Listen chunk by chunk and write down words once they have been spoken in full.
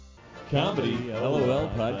Comedy LOL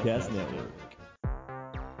Podcast Network.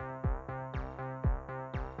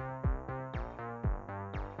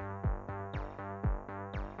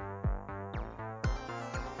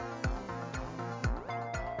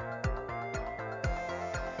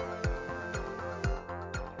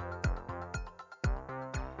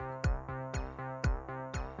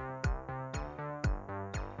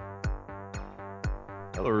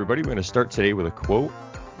 Hello, everybody. We're going to start today with a quote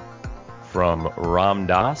from Ram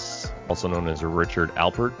Dass, also known as Richard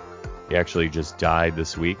Alpert. He actually just died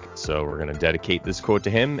this week, so we're going to dedicate this quote to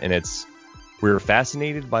him, and it's, "We're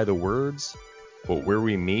fascinated by the words, but where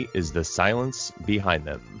we meet is the silence behind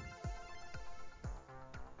them."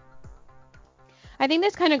 I think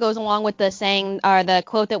this kind of goes along with the saying or the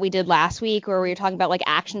quote that we did last week where we were talking about like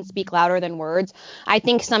actions speak louder than words. I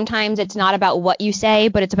think sometimes it's not about what you say,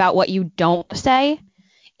 but it's about what you don't say.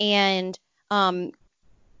 And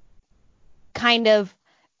kind of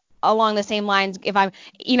along the same lines, if I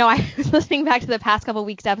was listening back to the past couple of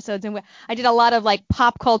weeks episodes and I did a lot of like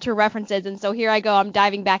pop culture references. And so here I go, I'm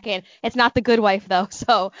diving back in. It's not The Good Wife though.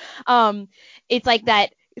 So it's like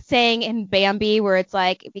that saying in Bambi where it's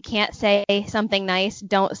like, if you can't say something nice,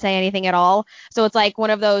 don't say anything at all. So it's like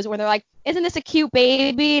one of those where they're like, isn't this a cute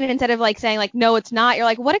baby? And instead of like saying like, no, it's not, you're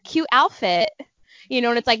like, what a cute outfit.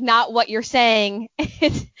 And it's like not what you're saying,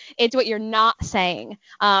 it's what you're not saying.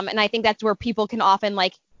 And I think that's where people can often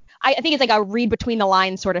like, I think it's like a read between the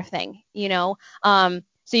lines sort of thing, so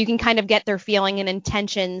you can kind of get their feeling and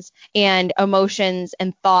intentions and emotions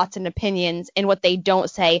and thoughts and opinions in what they don't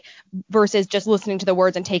say versus just listening to the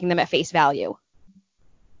words and taking them at face value.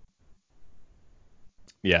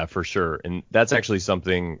 Yeah, for sure. And that's actually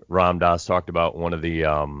something Ram Dass talked about in one of the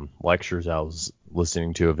lectures I was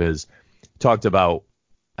listening to of his. Talked about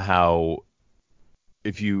how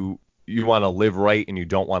if you want to live right and you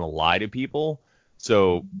don't want to lie to people,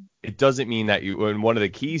 so it doesn't mean that and one of the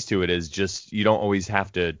keys to it is just you don't always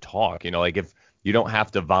have to talk, like if you don't have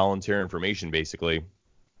to volunteer information basically.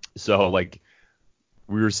 So like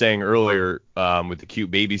we were saying earlier with the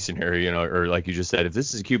cute baby scenario, or like you just said, if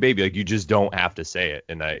this is a cute baby, like you just don't have to say it.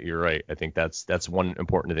 And you're right. I think that's one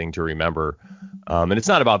important thing to remember. And it's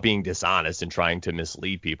not about being dishonest and trying to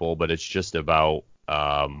mislead people, but it's just about,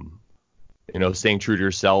 staying true to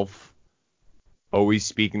yourself, always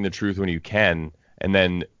speaking the truth when you can. And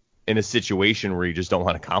then in a situation where you just don't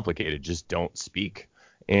want to complicate it, just don't speak.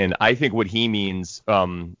 And I think what he means,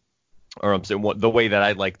 or I'm saying the way that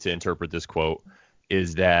I'd like to interpret this quote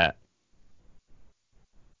is that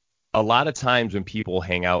a lot of times when people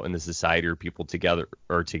hang out in the society or people together,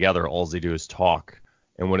 all they do is talk.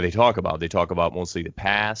 And what do they talk about? They talk about mostly the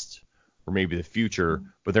past or maybe the future,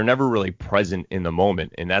 but they're never really present in the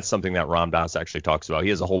moment. And that's something that Ram Dass actually talks about. He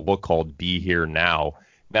has a whole book called Be Here Now.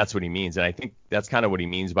 That's what he means. And I think that's kind of what he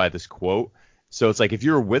means by this quote. So it's like if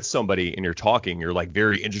you're with somebody and you're talking, you're like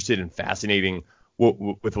very interested and fascinating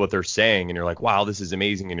with what they're saying. And you're like, wow, this is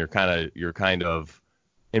amazing. And you're kind of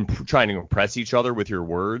trying to impress each other with your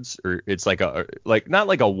words, or it's like not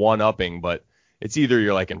like a one-upping, but it's either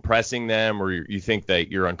you're like impressing them or you think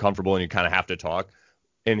that you're uncomfortable and you kind of have to talk.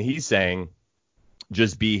 And he's saying,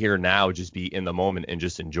 just be here now, just be in the moment and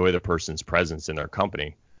just enjoy the person's presence in their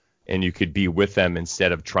company. And you could be with them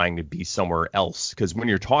instead of trying to be somewhere else. Because when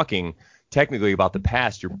you're talking technically about the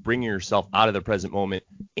past, you're bringing yourself out of the present moment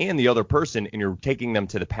and the other person, and you're taking them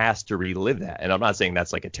to the past to relive that. And I'm not saying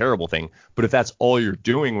that's like a terrible thing, but if that's all you're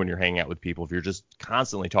doing when you're hanging out with people, if you're just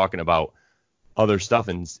constantly talking about other stuff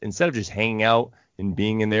and instead of just hanging out and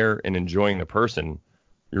being in there and enjoying the person,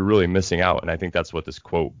 you're really missing out. And I think that's what this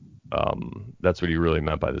quote, that's what he really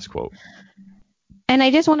meant by this quote. And I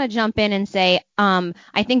just want to jump in and say,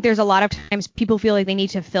 I think there's a lot of times people feel like they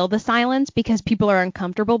need to fill the silence because people are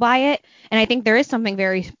uncomfortable by it. And I think there is something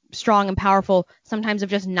very strong and powerful sometimes of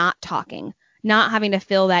just not talking, not having to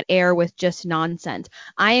fill that air with just nonsense.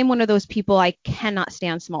 I am one of those people, I cannot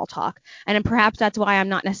stand small talk. And perhaps that's why I'm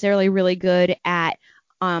not necessarily really good at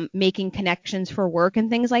making connections for work and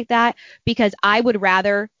things like that, because I would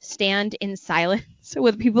rather stand in silence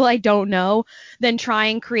with people I don't know than try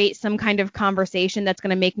and create some kind of conversation that's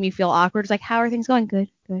going to make me feel awkward. It's like, how are things going? Good.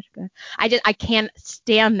 I can't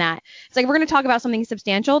stand that. It's like, we're going to talk about something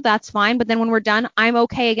substantial. That's fine. But then when we're done, I'm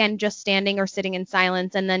okay again, just standing or sitting in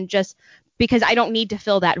silence. And then just because I don't need to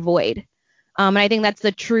fill that void. And I think that's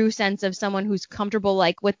the true sense of someone who's comfortable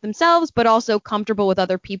like with themselves, but also comfortable with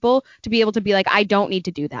other people to be able to be like, I don't need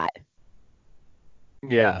to do that.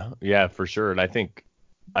 Yeah, for sure. And I think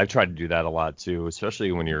I've tried to do that a lot too,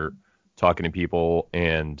 especially when you're talking to people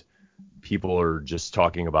and people are just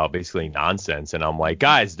talking about basically nonsense. And I'm like,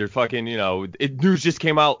 guys, they're fucking, news just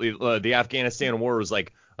came out. The Afghanistan war was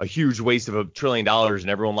like a huge waste of $1 trillion and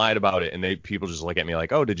everyone lied about it. And people just look at me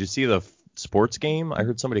like, oh, did you see the sports game? I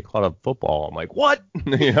heard somebody caught a football. I'm like, what?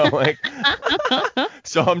 Like,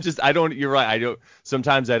 so you're right.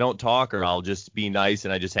 Sometimes I don't talk, or I'll just be nice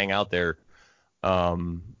and I just hang out there.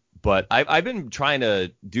 But I've been trying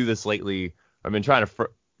to do this lately. I've been trying to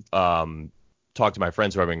talk to my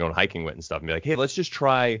friends who I've been going hiking with and stuff and be like, hey, let's just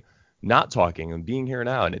try not talking and being here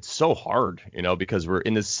now. And it's so hard, because we're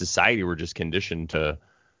in this society, we're just conditioned to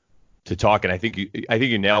talk. And I think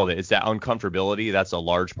you nailed it. It's that uncomfortability. That's a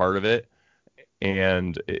large part of it.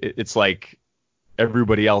 And it's like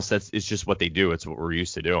everybody else, it's just what they do. It's what we're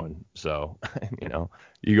used to doing. So,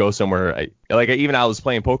 you go somewhere, I was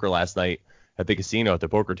playing poker last night at the casino at the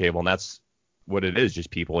poker table, and that's what it is. Just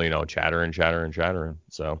people, chattering.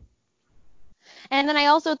 So. And then I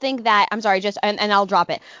also think that, I'm sorry, and I'll drop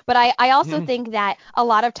it, but I also think that a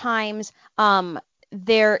lot of times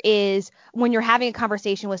there is, when you're having a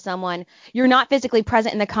conversation with someone, you're not physically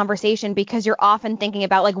present in the conversation because you're often thinking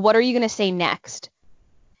about, like, what are you going to say next?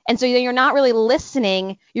 And so you're not really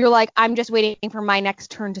listening. You're like, I'm just waiting for my next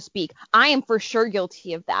turn to speak. I am for sure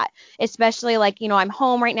guilty of that, especially I'm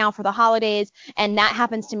home right now for the holidays. And that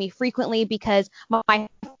happens to me frequently because my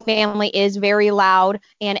family is very loud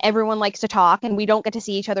and everyone likes to talk and we don't get to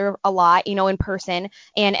see each other a lot, in person,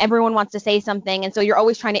 and everyone wants to say something. And so you're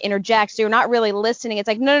always trying to interject. So you're not really listening. It's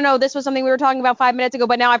like, no, this was something we were talking about 5 minutes ago,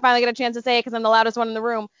 but now I finally get a chance to say it because I'm the loudest one in the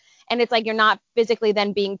room. And it's like, you're not physically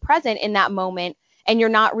then being present in that moment. And you're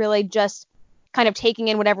not really just kind of taking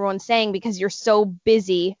in what everyone's saying because you're so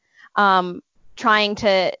busy trying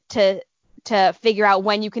to figure out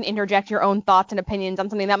when you can interject your own thoughts and opinions on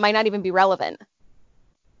something that might not even be relevant.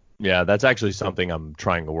 Yeah, that's actually something I'm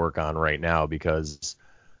trying to work on right now because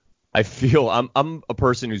I feel I'm a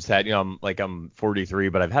person who's had, I'm 43,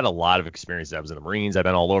 but I've had a lot of experience. I was in the Marines. I've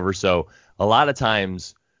been all over. So a lot of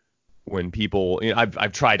times when people,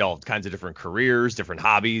 I've tried all kinds of different careers, different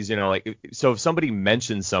hobbies, so if somebody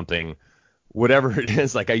mentions something, whatever it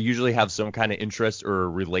is, I usually have some kind of interest or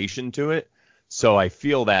relation to it. So I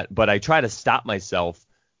feel that, but I try to stop myself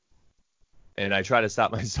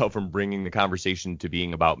from bringing the conversation to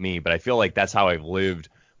being about me. But I feel like that's how I've lived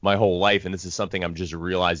my whole life. And this is something I'm just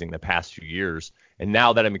realizing the past few years. And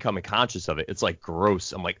now that I'm becoming conscious of it, it's like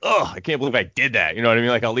gross. I'm like, oh, I can't believe I did that. You know what I mean?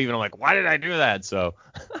 I'll leave and I'm like, why did I do that? So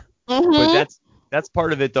But that's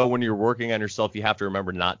part of it, though. When you're working on yourself, you have to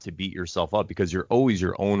remember not to beat yourself up because you're always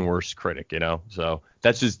your own worst critic, So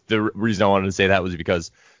that's just the reason I wanted to say that was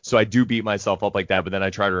because so I do beat myself up like that. But then I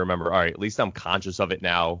try to remember, all right, at least I'm conscious of it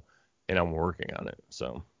now and I'm working on it.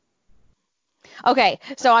 So. Okay,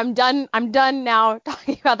 so I'm done now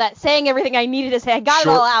talking about that, saying everything I needed to say. I got it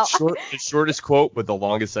all out. The shortest quote with the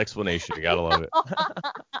longest explanation. You gotta love it.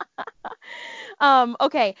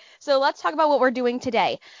 Okay, so let's talk about what we're doing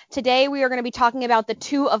today. Today we are going to be talking about the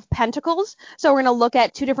Two of Pentacles. So we're going to look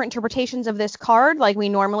at two different interpretations of this card like we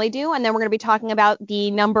normally do, and then we're going to be talking about the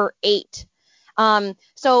number 8.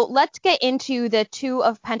 So let's get into the Two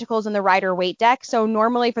of Pentacles in the Rider-Waite deck. So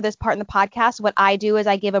normally for this part in the podcast, what I do is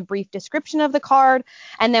I give a brief description of the card,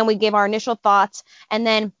 and then we give our initial thoughts, and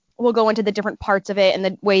then we'll go into the different parts of it and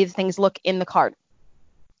the ways things look in the card.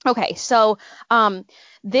 Okay, so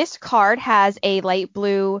this card has a light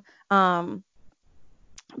blue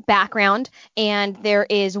background, and there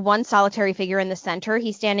is one solitary figure in the center.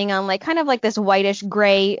 He's standing on kind of like this whitish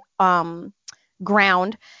gray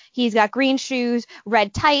ground. He's got green shoes,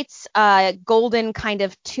 red tights, golden kind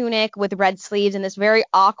of tunic with red sleeves, and this very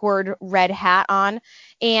awkward red hat on.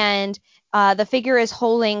 And the figure is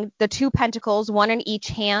holding the 2 pentacles, one in each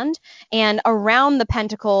hand, and around the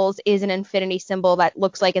pentacles is an infinity symbol that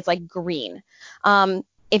looks like it's green.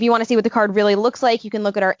 If you want to see what the card really looks like, you can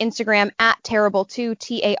look at our Instagram at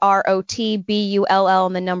Tarotbull2, TAROTBULL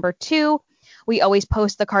and the number 2. We always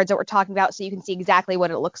post the cards that we're talking about so you can see exactly what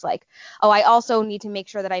it looks like. Oh, I also need to make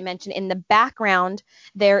sure that I mention in the background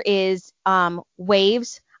there is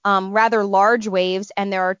waves, rather large waves,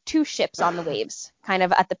 and there are 2 ships on the waves, kind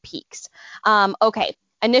of at the peaks. Okay,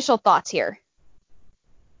 initial thoughts here.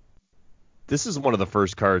 This is one of the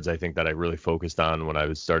first cards I think that I really focused on when I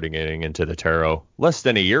was starting getting into the tarot less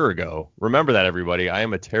than a year ago. Remember that, everybody. I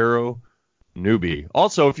am a tarot newbie.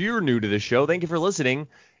 Also, if you're new to this show, thank you for listening.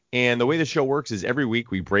 And the way the show works is every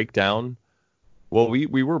week we break down. Well, we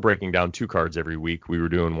were breaking down 2 cards every week. We were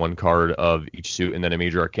doing 1 card of each suit and then a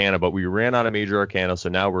major arcana, but we ran out of major arcana, so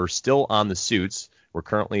now we're still on the suits. We're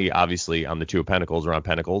currently, obviously, on the 2 of Pentacles or on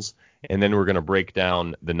Pentacles, and then we're going to break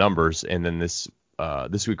down the numbers, and then this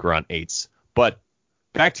week we're on 8s. But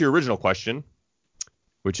back to your original question,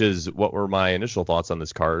 which is what were my initial thoughts on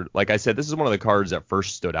this card. Like I said, this is one of the cards that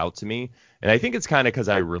first stood out to me, and I think it's kind of because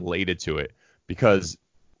I related to it, because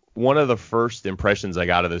one of the first impressions I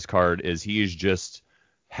got of this card is he is just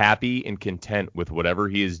happy and content with whatever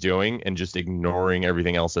he is doing and just ignoring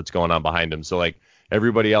everything else that's going on behind him. So like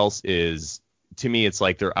everybody else is, to me, it's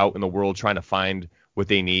like they're out in the world trying to find what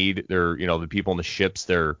they need. They're, the people in the ships,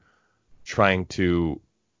 they're trying to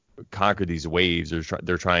conquer these waves.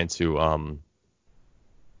 They're trying to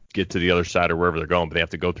get to the other side or wherever they're going, but they have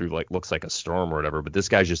to go through like looks like a storm or whatever. But this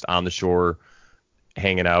guy's just on the shore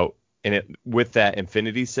hanging out. And it, with that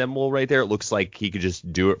infinity symbol right there, it looks like he could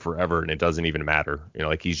just do it forever and it doesn't even matter.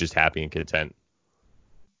 Like he's just happy and content.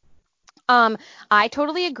 I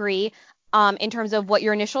totally agree. In terms of what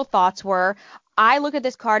your initial thoughts were, I look at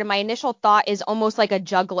this card and my initial thought is almost like a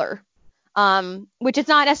juggler. Which it's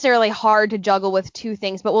not necessarily hard to juggle with two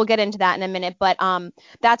things, but we'll get into that in a minute. But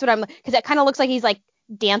that's what because it kind of looks like he's like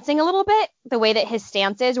dancing a little bit, the way that his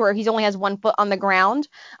stance is, where he only has one foot on the ground.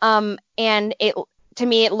 And to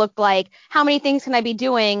me, it looked like, how many things can I be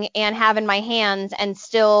doing and have in my hands and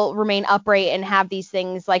still remain upright and have these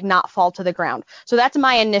things like not fall to the ground? So that's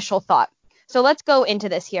my initial thought. So let's go into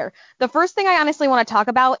this here. The first thing I honestly want to talk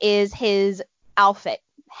about is his outfit: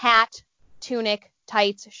 hat, tunic,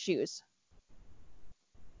 tights, shoes.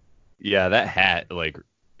 Yeah, that hat like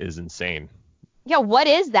is insane. Yeah, what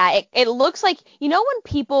is that? It looks like, when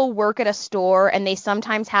people work at a store and they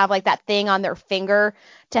sometimes have like that thing on their finger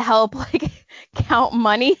to help like count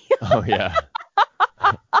money. Oh yeah.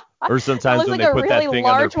 Or sometimes when like they put really that thing on their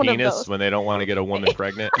large one of penis those. when they don't want to get a woman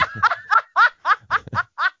pregnant.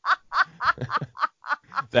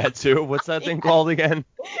 That too. What's that thing called again?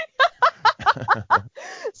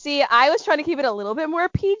 See, I was trying to keep it a little bit more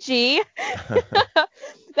PG.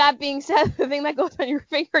 That being said, the thing that goes on your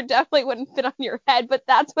finger definitely wouldn't fit on your head, but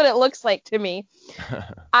that's what it looks like to me.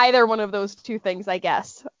 Either one of those two things, I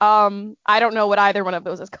guess. I don't know what either one of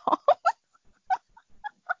those is called.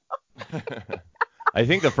 I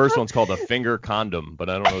think the first one's called a finger condom, but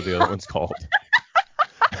I don't know what the other one's called.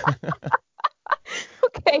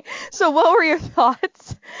 Okay, so what were your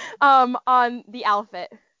thoughts on the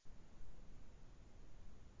outfit?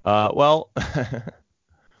 Well,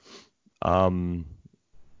 the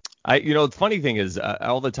funny thing is,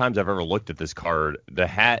 all the times I've ever looked at this card, the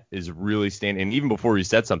hat is really standing. And even before you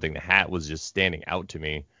said something, the hat was just standing out to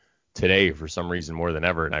me today for some reason more than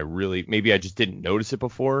ever. And maybe I just didn't notice it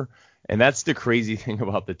before. And that's the crazy thing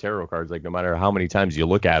about the tarot cards. Like, no matter how many times you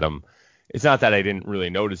look at them, it's not that I didn't really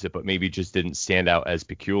notice it, but maybe it just didn't stand out as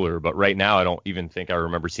peculiar. But right now, I don't even think I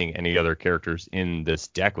remember seeing any other characters in this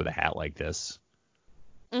deck with a hat like this.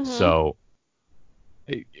 Mm-hmm. So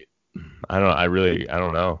I don't know. I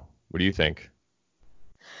don't know. What do you think?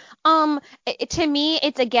 To me,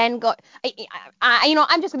 it's again,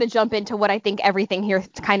 I'm just going to jump into what I think everything here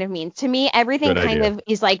kind of means. To me, everything kind of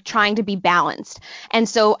is like trying to be balanced. And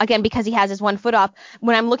so again, because he has his one foot up,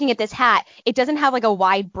 when I'm looking at this hat, it doesn't have like a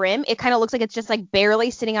wide brim. It kind of looks like it's just like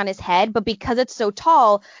barely sitting on his head. But because it's so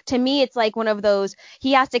tall, to me, it's like one of those,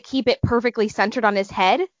 he has to keep it perfectly centered on his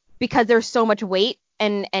head because there's so much weight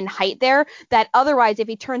and height there that otherwise if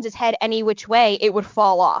he turns his head any which way, it would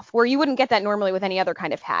fall off, where you wouldn't get that normally with any other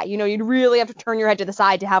kind of hat. You'd really have to turn your head to the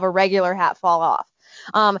side to have a regular hat fall off.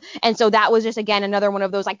 And so that was just, again, another one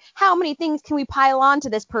of those, like, how many things can we pile on to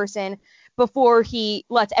this person before he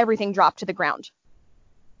lets everything drop to the ground?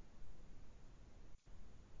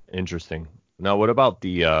 Interesting. Now, what about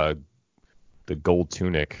the gold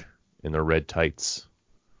tunic and the red tights?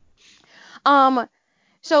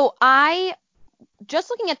 So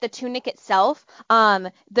just looking at the tunic itself,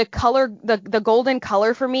 the color, the golden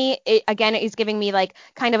color for me, it, again, is giving me like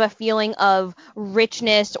kind of a feeling of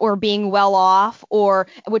richness or being well off, or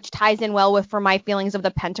which ties in well with for my feelings of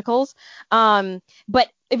the pentacles.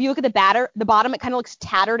 But if you look at the bottom, it kind of looks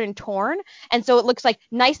tattered and torn. And so it looks like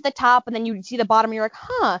nice at the top, and then you see the bottom and you're like,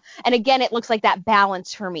 huh. And again, it looks like that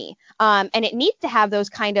balance for me. And it needs to have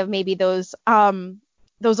those kind of maybe those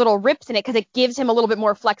little rips in it because it gives him a little bit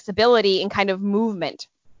more flexibility and kind of movement.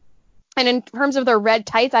 And in terms of the red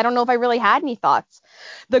tights, I don't know if I really had any thoughts.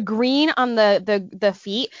 The green on the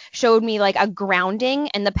feet showed me like a grounding,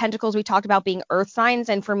 and the pentacles we talked about being earth signs.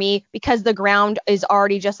 And for me, because the ground is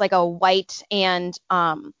already just like a white and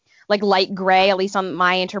like light gray, at least on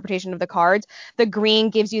my interpretation of the cards, the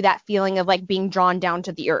green gives you that feeling of like being drawn down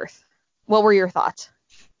to the earth. What were your thoughts?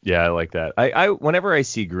 Yeah, I like that. I whenever I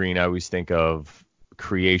see green, I always think of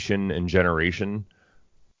creation and generation,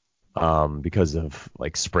 because of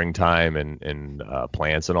like springtime and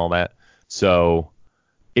plants and all that. So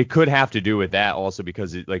It could have to do with that also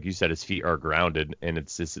because, like you said, his feet are grounded, and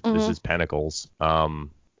this is Pentacles.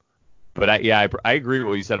 But I agree with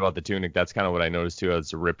what you said about the tunic. That's kind of what I noticed too.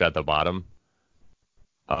 It's ripped at the bottom.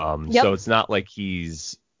 So it's not like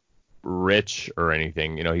he's rich or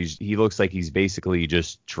anything. He looks like he's basically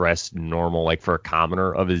just dressed normal, like for a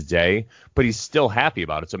commoner of his day, but he's still happy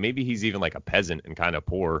about it. So maybe he's even like a peasant and kind of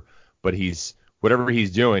poor, but whatever he's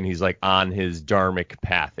doing, he's like on his dharmic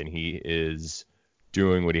path, and he is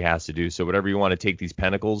doing what he has to do. So whatever you want to take these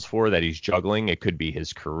pentacles for that he's juggling, it could be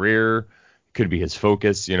his career, it could be his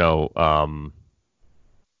focus, whatever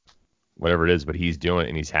it is, but he's doing it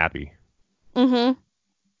and he's happy. Mm-hmm.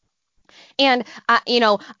 And,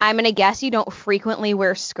 I'm going to guess you don't frequently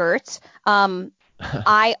wear skirts.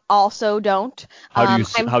 I also don't.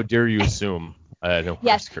 How dare you assume? I don't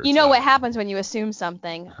wear Yes, skirts, you know what happens when you assume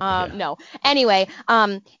something. No. Anyway,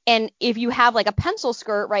 and if you have like a pencil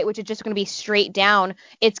skirt, right, which is just going to be straight down,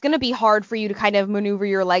 it's going to be hard for you to kind of maneuver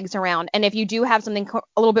your legs around. And if you do have something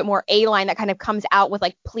a little bit more A-line that kind of comes out with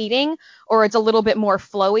like pleating, or it's a little bit more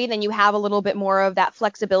flowy, then you have a little bit more of that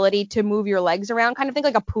flexibility to move your legs around, kind of think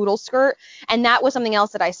like a poodle skirt. And that was something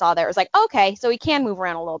else that I saw there. It was like, okay, so he can move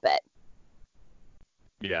around a little bit.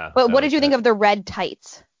 Yeah. But what did you think of the red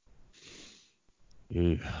tights?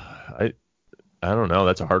 I don't know.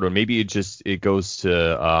 That's a hard one. Maybe it goes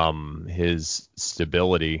to his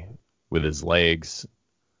stability with his legs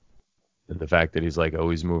and the fact that he's like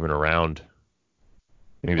always moving around.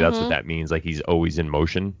 Maybe that's what that means. Like he's always in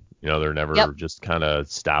motion. They're never just kind of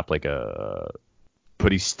stop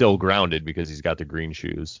but he's still grounded because he's got the green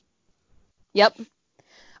shoes. Yep.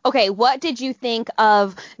 Okay, what did you think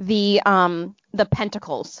of the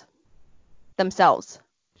pentacles themselves?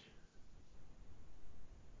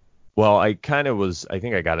 Well, I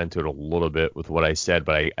think I got into it a little bit with what I said,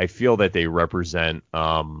 but I feel that they represent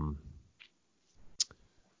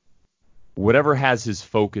whatever has his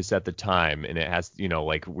focus at the time, and it has,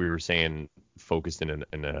 like we were saying, focused in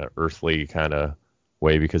an earthly kind of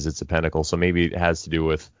way because it's a pentacle. So maybe it has to do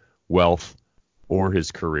with wealth or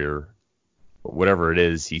his career. But whatever it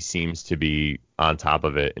is, he seems to be on top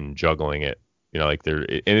of it and juggling it.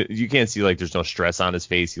 You can't see like there's no stress on his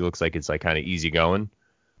face. He looks like it's like kind of easy going.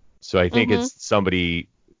 So I think it's somebody,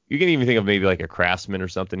 you can even think of maybe like a craftsman or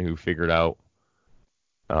something who figured out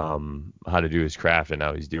how to do his craft, and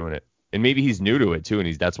now he's doing it. And maybe he's new to it too,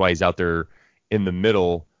 and that's why he's out there in the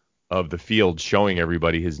middle of the field showing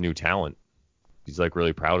everybody his new talent. He's like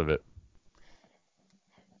really proud of it.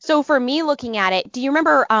 So for me looking at it, do you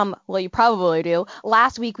remember, well, you probably do,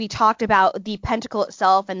 last week we talked about the pentacle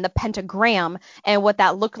itself and the pentagram and what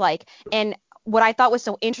that looked like. And what I thought was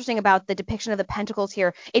so interesting about the depiction of the pentacles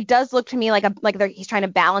here, it does look to me like he's trying to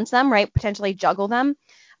balance them, right? Potentially juggle them.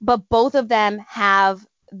 But both of them have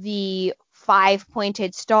the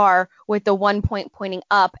 5-pointed star with the 1 point pointing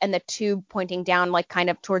up and the 2 pointing down, like kind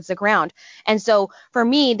of towards the ground. And so for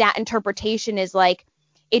me, that interpretation is like,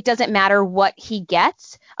 it doesn't matter what he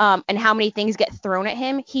gets and how many things get thrown at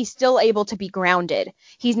him. He's still able to be grounded.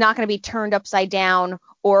 He's not going to be turned upside down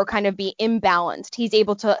or kind of be imbalanced. He's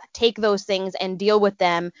able to take those things and deal with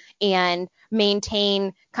them and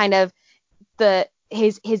maintain kind of the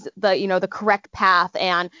correct path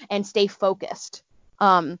and stay focused.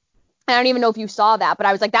 I don't even know if you saw that, but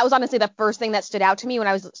I was like, that was honestly the first thing that stood out to me when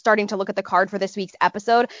I was starting to look at the card for this week's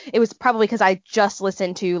episode. It was probably because I just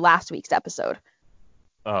listened to last week's episode.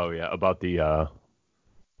 Oh yeah, about the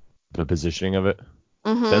positioning of it.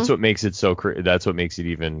 Mm-hmm. That's what makes it that's what makes it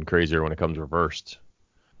even crazier when it comes reversed.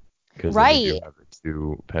 Because right. you have the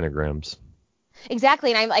 2 pentagrams.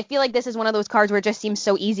 Exactly, and I feel like this is one of those cards where it just seems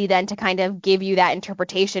so easy then to kind of give you that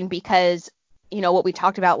interpretation because, what we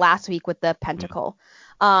talked about last week with the pentacle.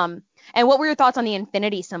 And what were your thoughts on the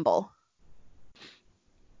infinity symbol?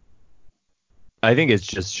 I think it's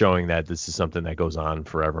just showing that this is something that goes on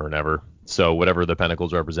forever and ever. So whatever the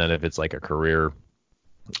pentacles represent, if it's like a career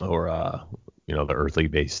or the earthly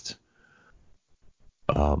based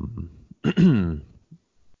realm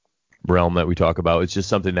that we talk about, it's just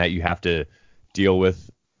something that you have to deal with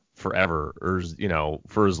forever, or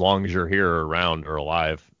for as long as you're here or around or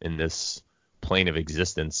alive in this plane of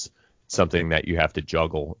existence. It's something that you have to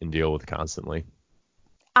juggle and deal with constantly.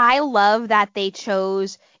 I love that they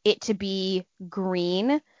chose it to be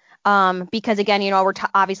green. Because again, we're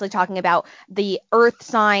obviously talking about the earth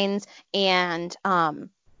signs, and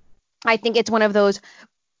I think it's one of those,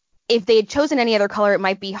 if they had chosen any other color, it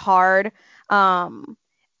might be hard.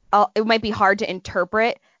 It might be hard to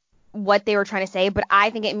interpret what they were trying to say, but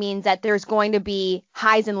I think it means that there's going to be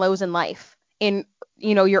highs and lows in life, in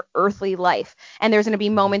your earthly life. And there's going to be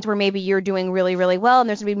moments where maybe you're doing really, really well, and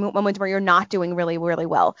there's going to be moments where you're not doing really, really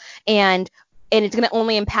well. And it's going to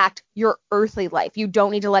only impact your earthly life. You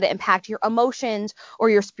don't need to let it impact your emotions or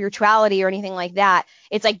your spirituality or anything like that.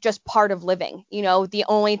 It's like just part of living. The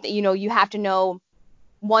only you have to know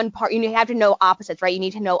one part. You have to know opposites, right? You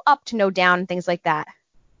need to know up to know down and things like that.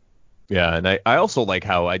 Yeah, and I also like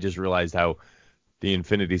how I just realized how the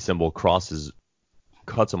infinity symbol cuts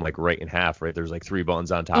them like right in half, right? There's like 3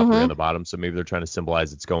 buttons on top, 3 on the bottom. So maybe they're trying to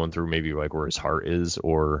symbolize it's going through maybe like where his heart is,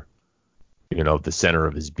 or the center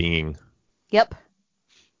of his being. Yep.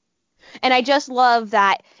 And I just love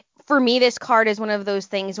that. For me, this card is one of those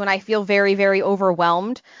things when I feel very, very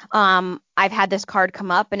overwhelmed. I've had this card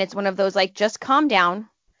come up, and it's one of those like, just calm down.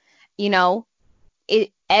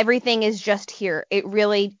 Everything is just here.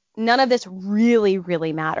 None of this really,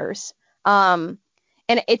 really matters. And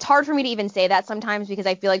it's hard for me to even say that sometimes, because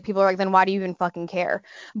I feel like people are like, then why do you even fucking care?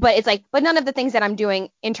 But it's like, but none of the things that I'm doing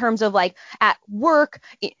in terms of like at work,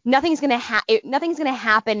 nothing's gonna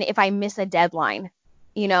happen if I miss a deadline.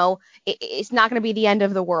 It's not gonna be the end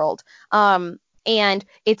of the world. And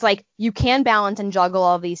it's like, you can balance and juggle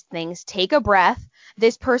all these things. Take a breath.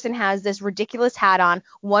 This person has this ridiculous hat on,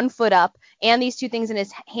 1 foot up, and these 2 things in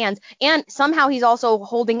his hands. And somehow he's also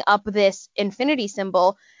holding up this infinity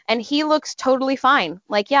symbol, and he looks totally fine.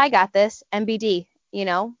 Like, yeah, I got this, MBD,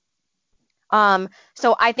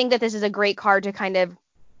 So I think that this is a great card to kind of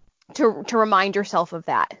to remind yourself of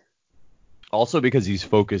that. Also because he's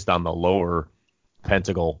focused on the lower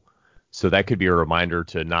pentacle. So that could be a reminder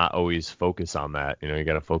to not always focus on that. You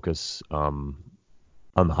got to focus on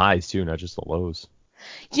the highs too, not just the lows.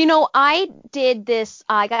 I did this.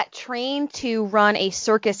 I got trained to run a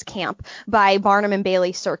circus camp by Barnum and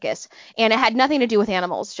Bailey Circus, and it had nothing to do with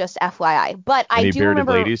animals, just FYI. But Any I do bearded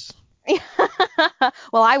remember. Ladies?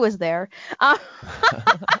 Well, I was there. I'm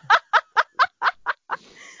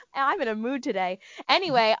in a mood today.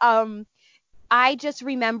 Anyway, I just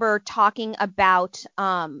remember talking about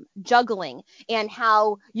juggling and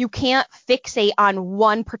how you can't fixate on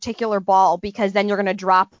one particular ball, because then you're going to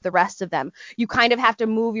drop the rest of them. You kind of have to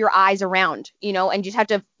move your eyes around, and just have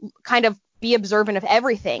to kind of be observant of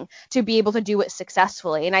everything to be able to do it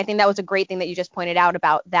successfully. And I think that was a great thing that you just pointed out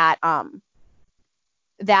about that,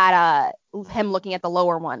 him looking at the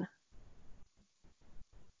lower one.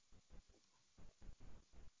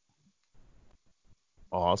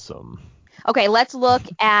 Awesome. Okay, let's look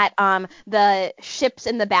at the ships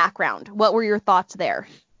in the background. What were your thoughts there?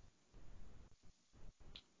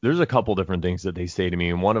 There's a couple different things that they say to me,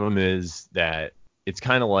 and one of them is that it's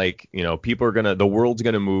kind of like, the world's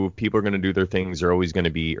going to move, people are going to do their things, they're always going to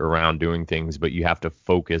be around doing things, but you have to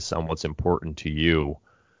focus on what's important to you.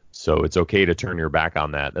 So it's okay to turn your back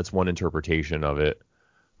on that. That's one interpretation of it.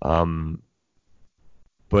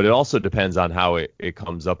 But it also depends on how it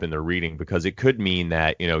comes up in the reading, because it could mean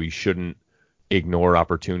that, you shouldn't ignore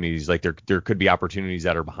opportunities. Like there could be opportunities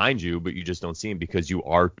that are behind you, but you just don't see them because you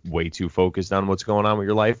are way too focused on what's going on with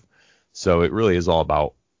your life. So it really is all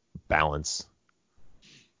about balance.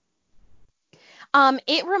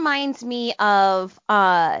 It reminds me of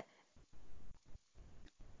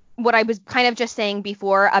what I was kind of just saying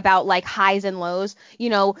before about like highs and lows.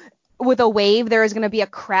 With a wave, there is going to be a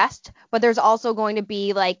crest, but there's also going to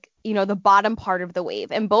be like, the bottom part of the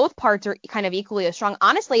wave, and both parts are kind of equally as strong.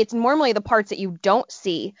 Honestly, it's normally the parts that you don't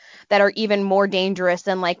see that are even more dangerous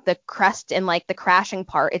than like the crest and like the crashing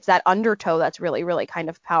part. It's that undertow that's really, really kind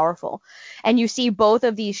of powerful. And you see both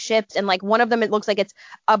of these ships, and like one of them, it looks like it's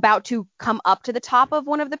about to come up to the top of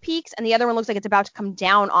one of the peaks, and the other one looks like it's about to come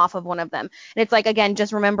down off of one of them. And it's like, again,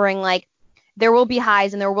 just remembering like there will be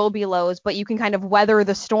highs and there will be lows, but you can kind of weather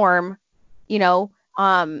the storm,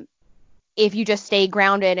 if you just stay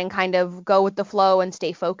grounded and kind of go with the flow and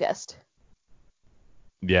stay focused.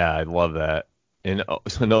 Yeah, I love that. And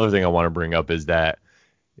another thing I want to bring up is that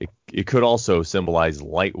it could also symbolize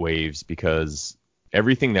light waves, because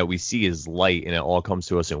everything that we see is light, and it all comes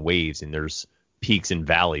to us in waves, and there's peaks and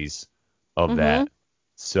valleys of that.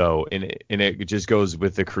 So, and it just goes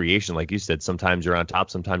with the creation. Like you said, sometimes you're on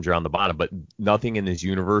top, sometimes you're on the bottom, but nothing in this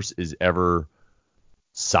universe is ever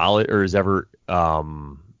solid or is ever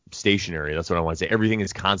stationary. That's what I want to say. Everything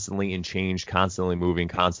is constantly in change, constantly moving,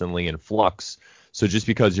 constantly in flux. So just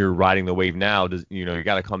because you're riding the wave now, you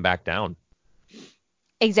got to come back down.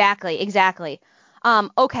 Exactly.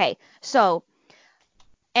 Okay, so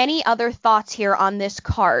any other thoughts here on this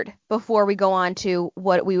card before we go on to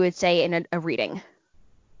what we would say in a reading?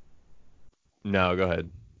 No, go ahead.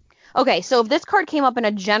 Okay, so if this card came up in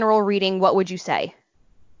a general reading, what would you say?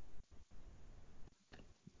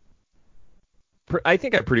 I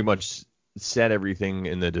think I pretty much said everything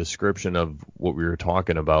in the description of what we were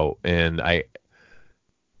talking about, and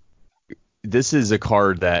this is a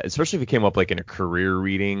card that, especially if it came up like in a career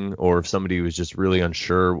reading, or if somebody was just really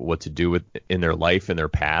unsure what to do with in their life and their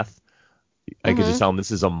path, I could just tell them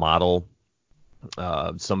this is a model,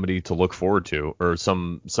 somebody to look forward to, or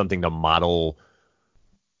something to model.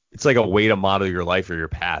 It's like a way to model your life or your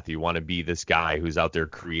path. You want to be this guy who's out there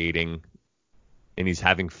creating, and he's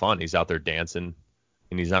having fun. He's out there dancing,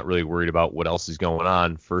 and he's not really worried about what else is going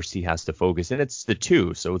on. First, he has to focus, and it's the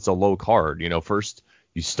 2, so it's a low card. First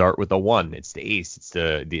you start with a 1. It's the ace.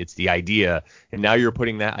 It's the idea, and now you're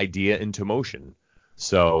putting that idea into motion.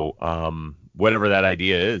 So whatever that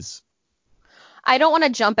idea is. I don't want to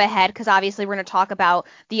jump ahead because obviously we're going to talk about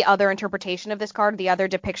the other interpretation of this card, the other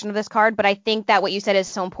depiction of this card. But I think that what you said is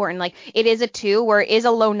so important. Like, it is a 2 where it is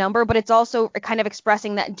a low number, but it's also kind of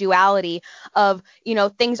expressing that duality of,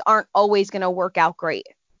 things aren't always going to work out great,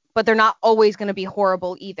 but they're not always going to be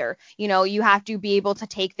horrible either. You have to be able to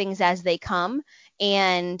take things as they come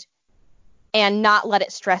and not let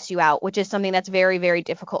it stress you out, which is something that's very, very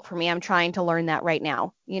difficult for me. I'm trying to learn that right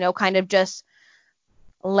now, kind of just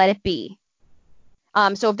let it be.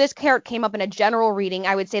 So if this card came up in a general reading,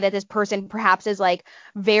 I would say that this person perhaps is like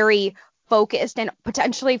very focused and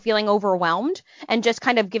potentially feeling overwhelmed, and just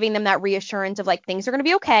kind of giving them that reassurance of like, things are going to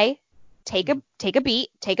be okay. Take a beat,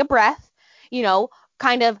 take a breath,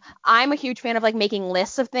 kind of. I'm a huge fan of like making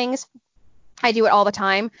lists of things. I do it all the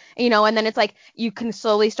time, and then it's like you can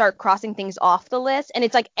slowly start crossing things off the list. And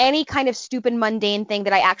it's like any kind of stupid mundane thing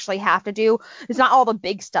that I actually have to do. It's not all the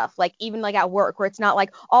big stuff, like even like at work, where it's not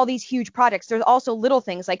like all these huge projects. There's also little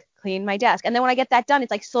things like clean my desk. And then when I get that done,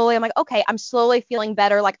 it's like slowly I'm like, okay, I'm slowly feeling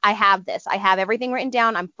better. Like I have everything written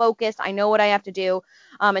down. I'm focused. I know what I have to do.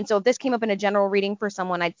 And so if this came up in a general reading for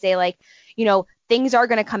someone, I'd say like, things are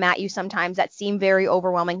going to come at you sometimes that seem very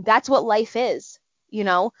overwhelming. That's what life is.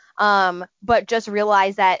 But just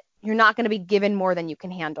realize that you're not going to be given more than you can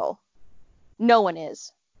handle. No one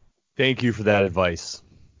is. Thank you for that advice,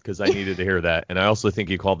 because I needed to hear that. And I also think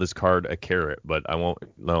you called this card a carrot, but I won't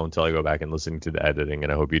know until I go back and listen to the editing,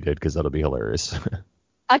 and I hope you did, because that'll be hilarious.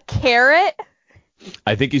 A carrot?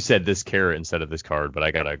 I think you said this carrot instead of this card, but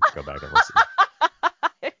I got to go back and listen.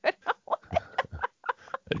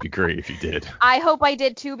 That'd be great if you did. I hope I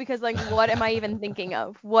did too, because like, what am I even thinking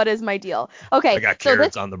of? What is my deal? Okay. I got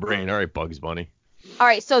carrots on the brain. All right, Bugs Bunny. All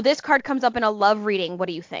right. So this card comes up in a love reading. What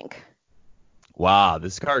do you think? Wow.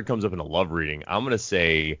 This card comes up in a love reading. I'm going to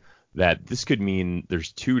say that this could mean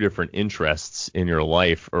there's 2 different interests in your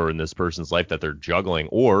life, or in this person's life, that they're juggling,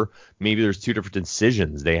 or maybe there's 2 different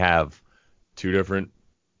decisions. They have 2 different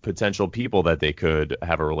potential people that they could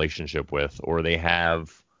have a relationship with, or they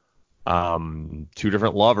have 2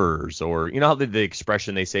 different lovers, or how the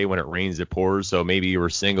expression they say, when it rains it pours. So maybe you were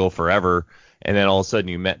single forever, and then all of a sudden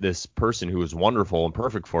you met this person who was wonderful and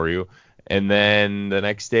perfect for you, and then the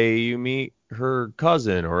next day you meet her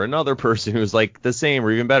cousin or another person who's like the same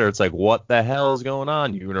or even better. It's like, what the hell is going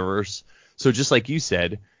on, universe? So just like you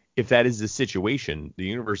said, if that is the situation, the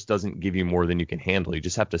universe doesn't give you more than you can handle. You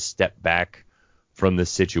just have to step back from the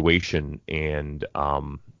situation and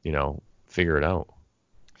figure it out.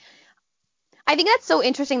 I think that's so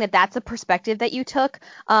interesting that that's a perspective that you took.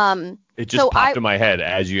 It just popped in my head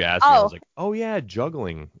as you asked me. I was like, oh yeah,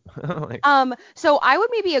 juggling. So I would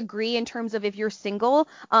maybe agree in terms of if you're single,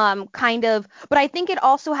 kind of, but I think it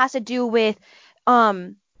also has to do with,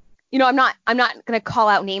 I'm not going to call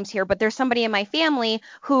out names here, but there's somebody in my family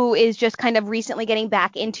who is just kind of recently getting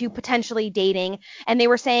back into potentially dating. And they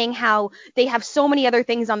were saying how they have so many other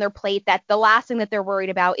things on their plate that the last thing that they're worried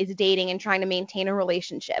about is dating and trying to maintain a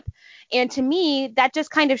relationship. And to me, that just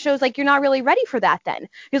kind of shows like you're not really ready for that then.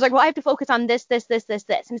 He's like, well, I have to focus on this. And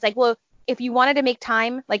it's like, well, if you wanted to make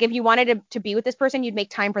time, like if you wanted to be with this person, you'd make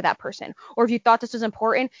time for that person. Or if you thought this was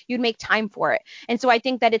important, you'd make time for it. And so I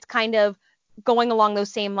think that it's kind of going along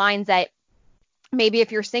those same lines that maybe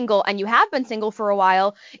if you're single and you have been single for a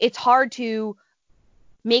while, it's hard to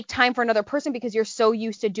make time for another person because you're so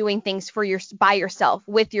used to doing things by yourself,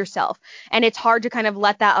 with yourself. And it's hard to kind of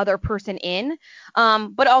let that other person in.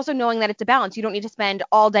 But also knowing that it's a balance. You don't need to spend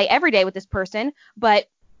all day, every day with this person. But,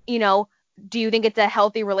 do you think it's a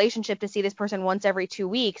healthy relationship to see this person once every 2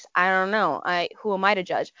 weeks? I don't know. Who am I to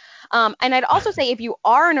judge? And I'd also say if you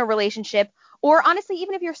are in a relationship, or honestly,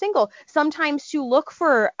 even if you're single, sometimes to look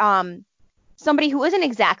for somebody who isn't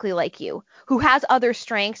exactly like you, who has other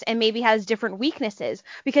strengths and maybe has different weaknesses,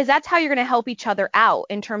 because that's how you're going to help each other out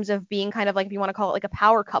in terms of being kind of like, if you want to call it like a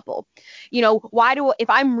power couple. If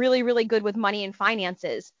I'm really, really good with money and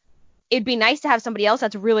finances, it'd be nice to have somebody else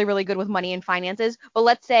that's really, really good with money and finances. But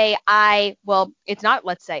let's say I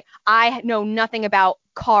know nothing about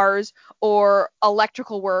cars or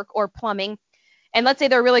electrical work or plumbing. And let's say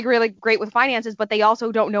they're really, really great with finances, but they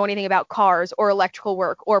also don't know anything about cars or electrical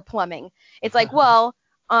work or plumbing. It's like, well,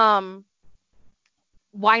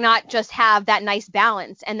 why not just have that nice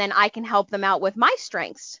balance, and then I can help them out with my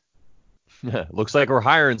strengths. Looks like we're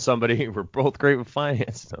hiring somebody. We're both great with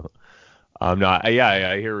finance. So, I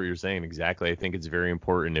hear what you're saying exactly. I think it's very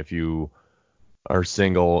important if you are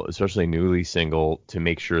single, especially newly single, to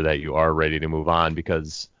make sure that you are ready to move on,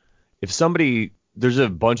 because if somebody, there's a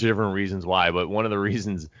bunch of different reasons why, but one of the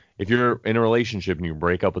reasons, if you're in a relationship and you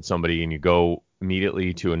break up with somebody and you go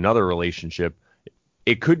immediately to another relationship,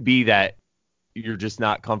 it could be that you're just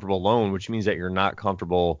not comfortable alone, which means that you're not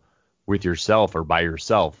comfortable with yourself or by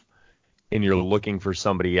yourself, and you're looking for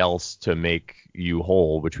somebody else to make you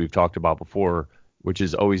whole, which we've talked about before, which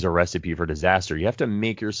is always a recipe for disaster. You have to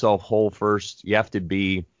make yourself whole first. You have to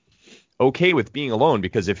be okay with being alone,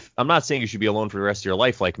 because I'm not saying you should be alone for the rest of your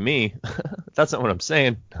life like me. That's not what I'm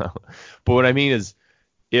saying. But what I mean is,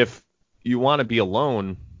 if you want to be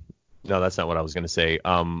alone, no, that's not what I was going to say.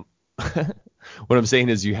 What I'm saying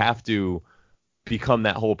is you have to become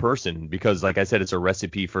that whole person, because like I said, it's a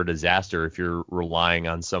recipe for disaster if you're relying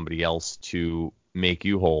on somebody else to make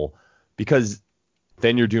you whole, because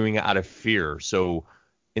then you're doing it out of fear. So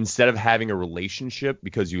instead of having a relationship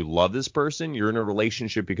because you love this person, you're in a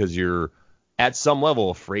relationship because you're at some level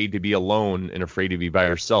afraid to be alone and afraid to be by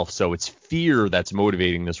yourself. So it's fear that's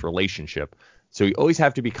motivating this relationship. So you always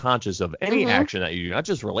have to be conscious of any action that you do, not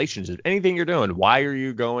just relationships, anything you're doing. Why are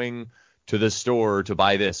you going to the store to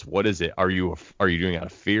buy this? What is it? Are you doing it out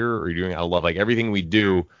of fear, or are you doing it out of love? Like, everything we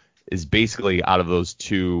do is basically out of those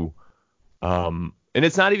two. And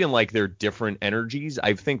it's not even like they're different energies.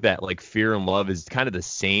 I think that like fear and love is kind of the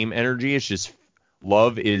same energy. It's just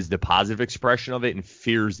love is the positive expression of it, and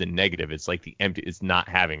fear is the negative. It's like the empty. It's not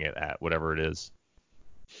having it at whatever it is.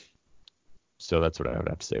 So that's what I would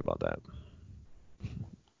have to say about that.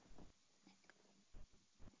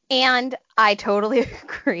 And I totally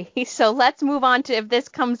agree. So let's move on to, if this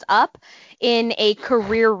comes up in a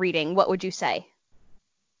career reading, what would you say?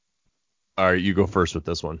 All right, you go first with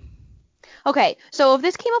this one. Okay, so if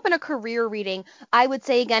this came up in a career reading, I would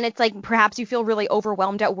say, again, it's like perhaps you feel really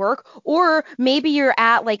overwhelmed at work, or maybe you're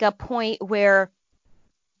at like a point where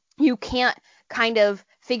you can't kind of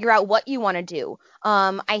figure out what you want to do.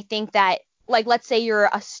 I think that, like, let's say you're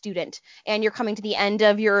a student and you're coming to the end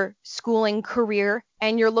of your schooling career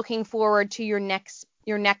and you're looking forward to your next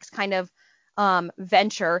kind of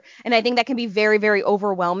venture. And I think that can be very, very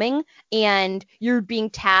overwhelming, and you're being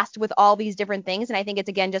tasked with all these different things. And I think it's,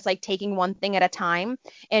 again, just like taking one thing at a time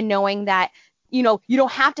and knowing that, you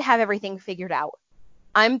don't have to have everything figured out.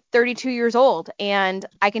 I'm 32 years old, and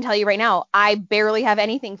I can tell you right now, I barely have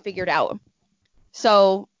anything figured out.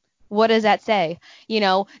 So what does that say?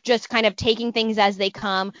 Just kind of taking things as they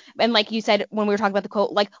come. And like you said, when we were talking about the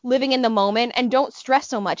quote, like living in the moment, and don't stress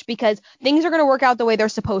so much, because things are going to work out the way they're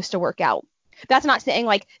supposed to work out. That's not saying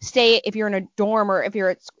like stay, if you're in a dorm, or if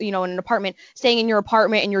you're at, in an apartment, staying in your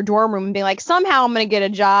apartment in your dorm room and being like, somehow I'm going to get a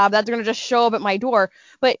job that's going to just show up at my door.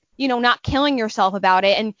 But, not killing yourself about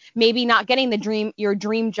it, and maybe not getting your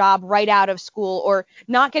dream job right out of school, or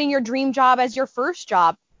not getting your dream job as your first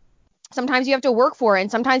job. Sometimes you have to work for it,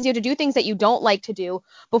 and sometimes you have to do things that you don't like to do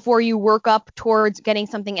before you work up towards getting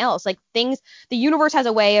something else. Like, the universe has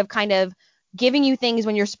a way of kind of giving you things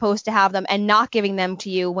when you're supposed to have them, and not giving them to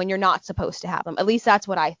you when you're not supposed to have them. At least that's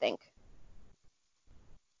what I think.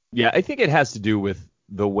 Yeah, I think it has to do with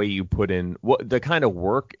the way you put in the kind of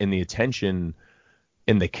work and the attention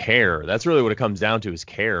and the care. That's really what it comes down to, is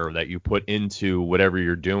care that you put into whatever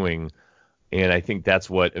you're doing. And I think that's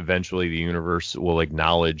what eventually the universe will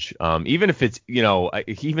acknowledge, even if it's,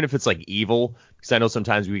 even if it's like evil, because I know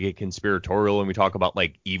sometimes we get conspiratorial and we talk about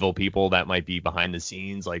like evil people that might be behind the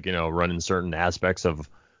scenes, like, running certain aspects of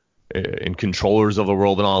and controllers of the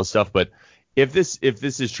world and all this stuff. But if this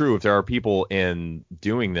is true, if there are people in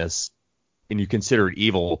doing this and you consider it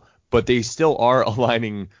evil, but they still are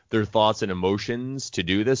aligning their thoughts and emotions to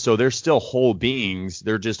do this, so they're still whole beings.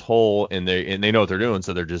 They're just whole, and they know what they're doing,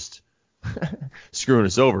 so they're just screwing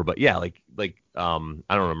us over. But yeah, like I don't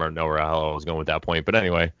remember where I was going with that point, but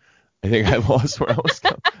anyway, I think I lost where I was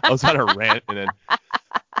going. I was on a rant, and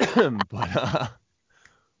then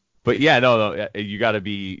but yeah, no, you gotta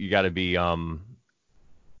be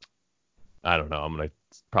I don't know, I'm gonna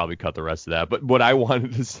probably cut the rest of that. But what I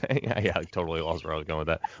wanted to say, yeah, I totally lost where I was going with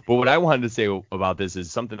that. But what I wanted to say about this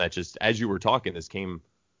is something that, just as you were talking, this kind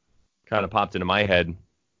of popped into my head.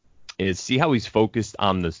 is see how he's focused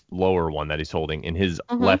on this lower one that he's holding in his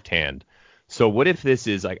Mm-hmm. left hand. So what if this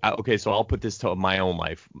is like, okay, so I'll put this to my own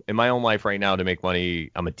life. In my own life right now to make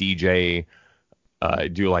money, I'm a DJ. I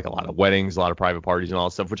do like a lot of weddings, a lot of private parties and all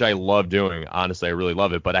that stuff, which I love doing. Honestly, I really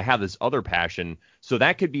love it. But I have this other passion. So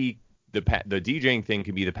that could be the DJing thing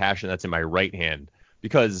could be the passion that's in my right hand.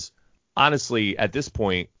 Because honestly, at this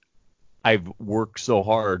point, I've worked so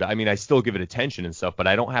hard. I mean, I still give it attention and stuff, but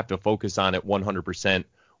I don't have to focus on it 100%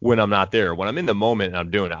 when I'm not there. When I'm in the moment and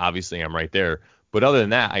I'm doing it, obviously I'm right there. But other than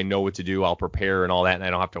that, I know what to do. I'll prepare and all that, and I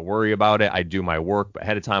don't have to worry about it. I do my work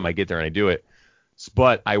ahead of time. I get there and I do it.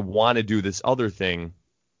 But I want to do this other thing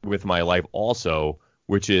with my life also,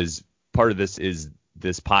 which is part of this is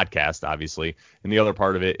this podcast, obviously. And the other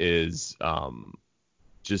part of it is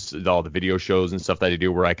just all the video shows and stuff that I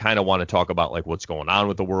do where I kind of want to talk about like what's going on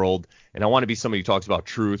with the world. And I want to be somebody who talks about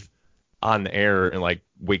truth on the air and like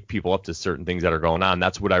wake people up to certain things that are going on.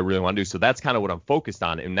 That's what I really want to do. So that's kind of what I'm focused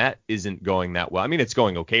on. And that isn't going that well. I mean, it's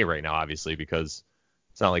going okay right now, obviously, because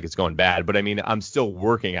it's not like it's going bad, but I mean, I'm still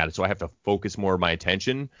working at it, so I have to focus more of my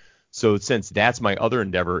attention. So since that's my other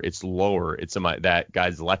endeavor, it's lower. It's in that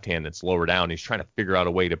guy's left hand that's lower down. He's trying to figure out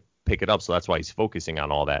a way to pick it up, so that's why he's focusing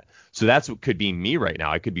on all that. So that's what could be me right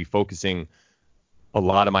now. I could be focusing a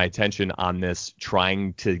lot of my attention on this,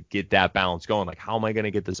 trying to get that balance going. Like, how am I going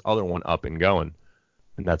to get this other one up and going?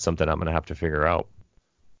 And that's something I'm going to have to figure out.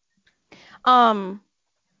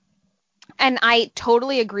 And I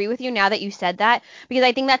totally agree with you now that you said that, because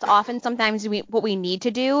I think that's often sometimes what we need to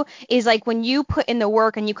do is like when you put in the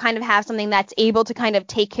work and you kind of have something that's able to kind of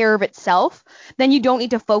take care of itself, then you don't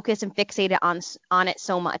need to focus and fixate it on it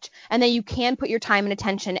so much. And then you can put your time and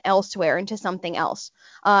attention elsewhere into something else.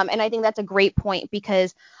 And I think that's a great point,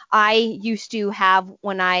 because I used to have,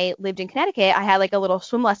 when I lived in Connecticut, I had like a little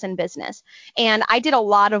swim lesson business, and I did a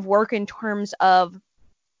lot of work in terms of,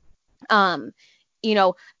 you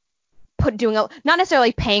know, not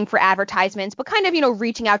necessarily paying for advertisements, but kind of,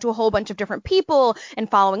 reaching out to a whole bunch of different people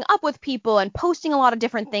and following up with people and posting a lot of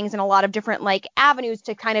different things and a lot of different like avenues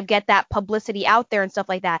to kind of get that publicity out there and stuff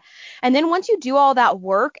like that. And then once you do all that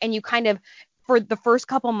work and you kind of, for the first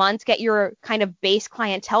couple months, get your kind of base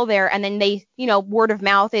clientele there, and then they, word of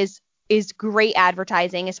mouth is great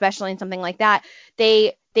advertising, especially in something like that.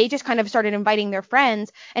 They just kind of started inviting their friends,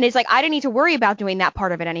 and it's like I didn't need to worry about doing that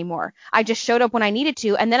part of it anymore. I just showed up when I needed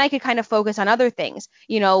to, and then I could kind of focus on other things,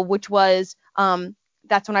 which was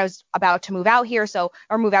that's when I was about to move out here,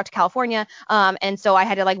 or move out to California, and so I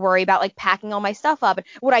had to like worry about like packing all my stuff up. And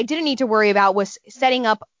what I didn't need to worry about was setting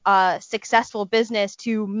up a successful business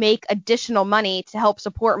to make additional money to help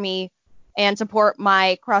support me and support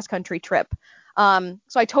my cross country trip. So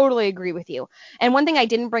I totally agree with you. And one thing I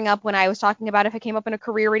didn't bring up when I was talking about if it came up in a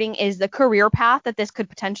career reading is the career path that this could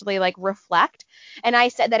potentially like reflect. And I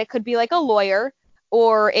said that it could be like a lawyer,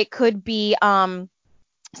 or it could be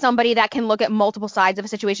somebody that can look at multiple sides of a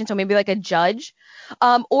situation. So maybe like a judge,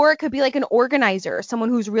 or it could be like an organizer, someone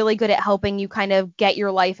who's really good at helping you kind of get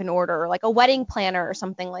your life in order, like a wedding planner or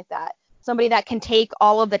something like that. Somebody that can take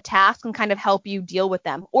all of the tasks and kind of help you deal with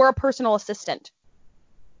them, or a personal assistant.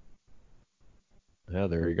 Yeah,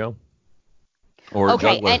 there you go. Or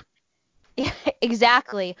okay, juggler.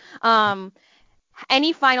 Exactly.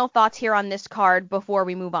 Any final thoughts here on this card before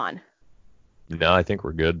we move on? No, I think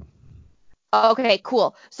we're good. Okay,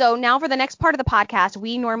 cool. So now for the next part of the podcast,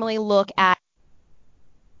 we normally look at.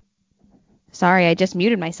 Sorry, I just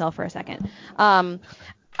muted myself for a second. Thank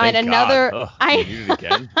and another, God. You muted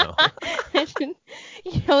again? No.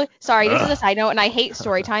 Sorry, this is a side note, and I hate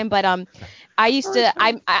story time, but I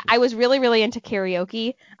was really, really into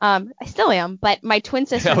karaoke. I still am, but my twin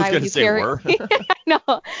sister and I would do karaoke. No,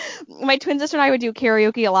 my twin sister and I would do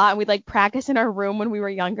karaoke a lot, and we'd like practice in our room when we were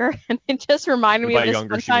younger, and it just reminded me of this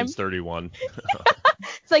younger, one she time. means 31.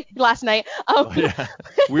 It's like last night. Yeah.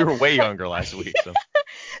 We were way younger last week.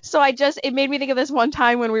 So it made me think of this one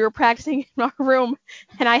time when we were practicing in our room,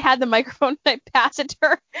 and I had the microphone and I passed it to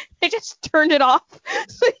her. I just turned it off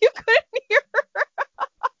so you couldn't hear her.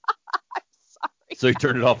 I'm sorry. So you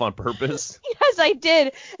turned it off on purpose? Yes, I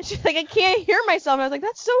did. And she's like, I can't hear myself. And I was like,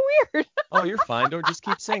 that's so weird. Oh, you're fine. Don't just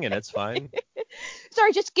keep singing. It's fine.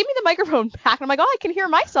 Sorry, just give me the microphone back. And I'm like, oh, I can hear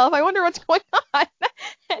myself. I wonder what's going on.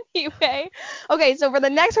 Anyway. Okay, so for the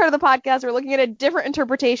next part of the podcast, we're looking at a different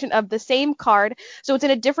interpretation of the same card. So it's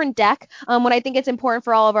in a different deck. What I think it's important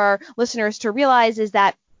for all of our listeners to realize is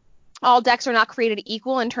that all decks are not created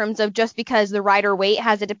equal in terms of just because the Rider-Waite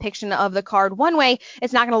has a depiction of the card one way,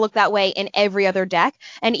 it's not going to look that way in every other deck.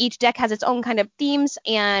 And each deck has its own kind of themes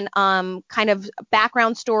and kind of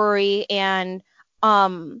background story and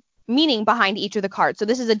meaning behind each of the cards. So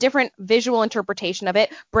this is a different visual interpretation of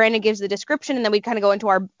it. Brandon gives the description, and then we kind of go into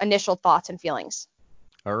our initial thoughts and feelings.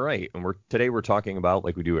 All right. And today we're talking about,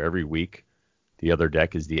 like we do every week, the other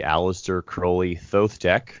deck is the Aleister Crowley Thoth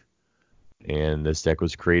deck. And this deck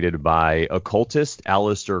was created by occultist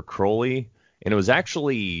Aleister Crowley. And it was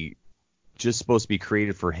actually just supposed to be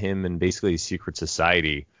created for him and basically a secret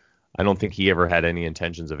society. I don't think he ever had any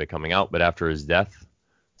intentions of it coming out, but after his death,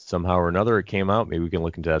 somehow or another, it came out. Maybe we can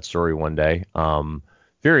look into that story one day.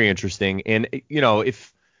 Very interesting. And,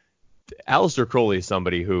 if Aleister Crowley is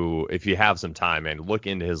somebody who, if you have some time and look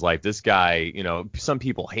into his life, this guy, some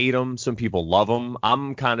people hate him, some people love him.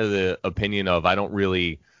 I'm kind of the opinion of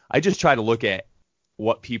I just try to look at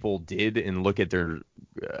what people did and look at their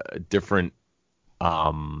different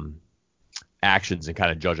actions and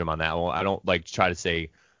kind of judge them on that. Well, I don't try to say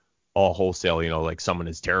all wholesale, someone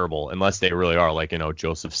is terrible unless they really are,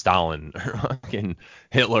 Joseph Stalin or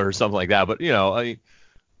Hitler or something like that. But,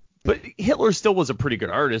 but Hitler still was a pretty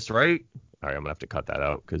good artist, right? All right, I'm going to have to cut that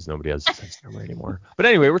out because nobody has a sense of humor anymore. But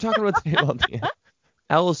anyway, we're talking about the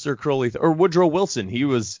Aleister Crowley or Woodrow Wilson. He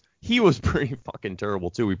was pretty fucking terrible,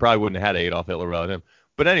 too. We probably wouldn't have had Adolf Hitler without him.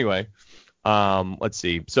 But anyway, let's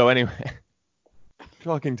see. So anyway,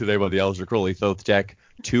 talking today about the Aleister Crowley Thoth deck,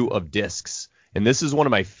 2 of Discs. And this is one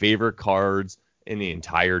of my favorite cards in the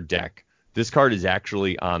entire deck. This card is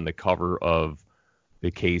actually on the cover of the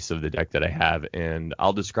case of the deck that I have, and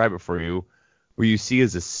I'll describe it for you. What you see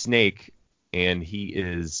is a snake, and he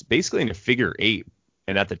is basically in a figure 8,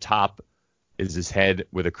 and at the top is his head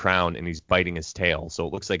with a crown, and he's biting his tail, so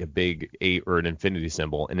it looks like a big 8 or an infinity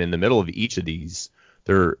symbol. And in the middle of each of these,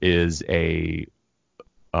 there is a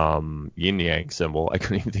yin-yang symbol. I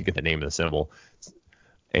couldn't even think of the name of the symbol.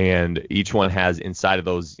 And each one has inside of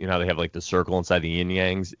those, they have the circle inside the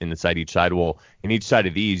yin-yangs and inside each side. Well, in each side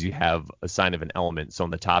of these, you have a sign of an element. So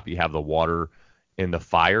on the top, you have the water and the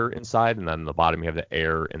fire inside. And then on the bottom, you have the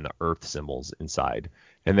air and the earth symbols inside.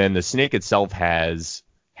 And then the snake itself has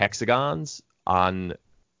hexagons on,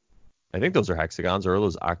 I think those are hexagons, or are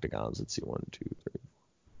those octagons? Let's see, 1, 2, 3.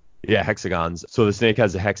 Yeah, hexagons. So the snake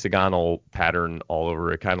has a hexagonal pattern all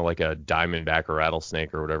over it, kind of like a diamondback or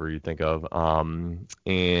rattlesnake or whatever you think of.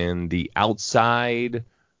 And the outside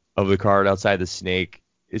of the card, outside the snake,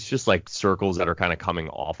 it's just like circles that are kind of coming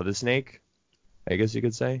off of the snake, I guess you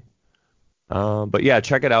could say. But yeah,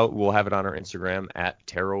 check it out. We'll have it on our Instagram at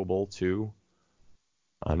TarotBull2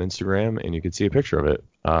 on Instagram, and you can see a picture of it.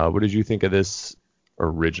 What did you think of this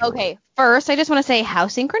originally? Okay, first, I just want to say how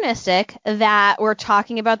synchronistic that we're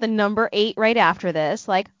talking about the number 8 right after this.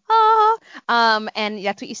 And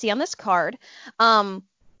that's what you see on this card. Oh,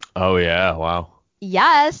 yeah. Wow.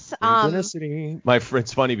 Yes. Synchronicity.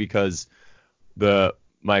 It's funny because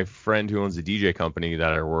my friend who owns the DJ company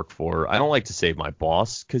that I work for, I don't like to say my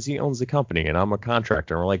boss because he owns the company and I'm a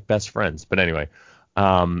contractor and we're like best friends. But anyway,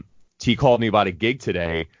 he called me about a gig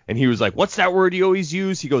today, and he was like, "What's that word you always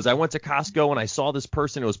use?" He goes, "I went to Costco and I saw this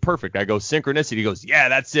person. It was perfect." I go, "Synchronicity." He goes, "Yeah,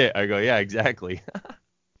 that's it." I go, "Yeah, exactly."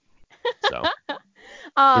 So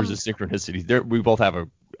there's a synchronicity. There, we both have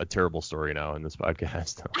a terrible story now in this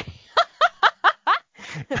podcast.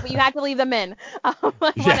 But you have to leave them in. I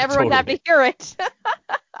want everyone to have to hear it.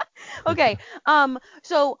 Okay.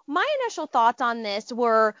 So my initial thoughts on this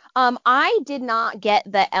were, I did not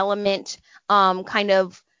get the element, kind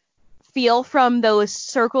of feel from those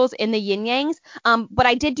circles in the yin yangs. But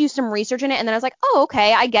I did do some research in it, and then I was like, oh,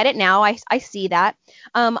 okay, I get it now. I see that.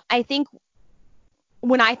 I think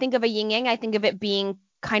when I think of a yin yang, I think of it being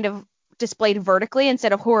kind of displayed vertically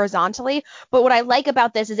instead of horizontally. But what I like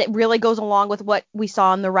about this is it really goes along with what we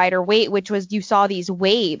saw in the Rider-Waite, which was you saw these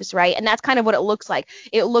waves, right? And that's kind of what it looks like.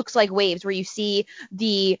 It looks like waves where you see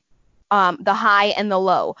the high and the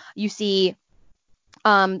low. You see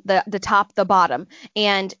the top, the bottom,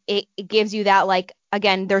 and it gives you that,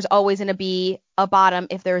 again, there's always going to be a bottom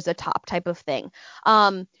if there's a top type of thing.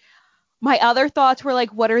 My other thoughts were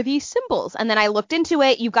what are these symbols? And then I looked into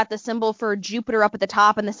it. You've got the symbol for Jupiter up at the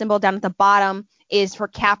top, and the symbol down at the bottom is for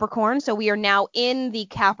Capricorn. So we are now in the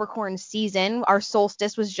Capricorn season. Our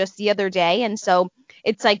solstice was just the other day, and so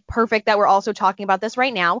it's perfect that we're also talking about this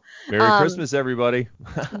right now. Merry Christmas, everybody.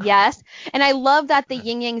 Yes. And I love that the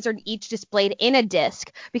yin yangs are each displayed in a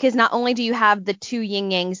disc, because not only do you have the 2 yin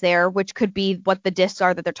yangs there, which could be what the discs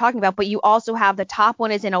are that they're talking about, but you also have the top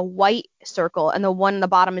one is in a white circle and the one in the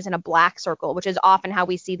bottom is in a black circle, which is often how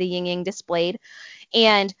we see the yin yang displayed.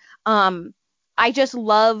 And I just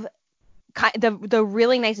love the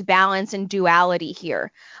really nice balance and duality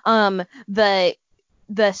here.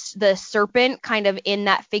 The serpent kind of in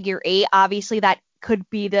that figure 8, obviously that could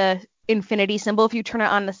be the infinity symbol if you turn it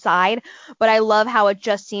on the side, but I love how it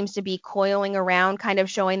just seems to be coiling around, kind of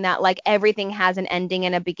showing that like everything has an ending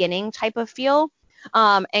and a beginning type of feel.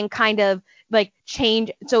 And kind of like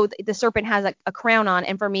change. So the serpent has a crown on,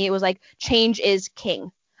 and for me it was like change is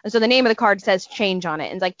king. And so the name of the card says change on it,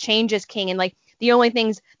 and it's like change is king, and like the only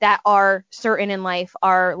things that are certain in life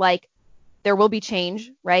are like there will be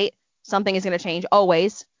change, right? Something is going to change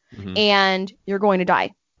always, and you're going to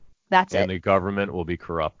die. That's it. And the government will be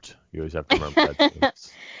corrupt. You always have to remember that.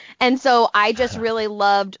 And so I just really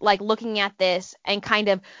loved like looking at this, and kind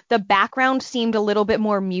of the background seemed a little bit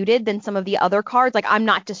more muted than some of the other cards. Like I'm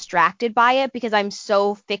not distracted by it because I'm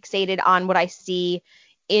so fixated on what I see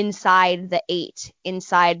inside the 8,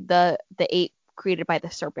 inside the 8 created by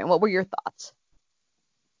the serpent. What were your thoughts?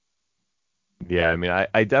 Yeah, I mean,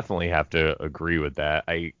 I definitely have to agree with that.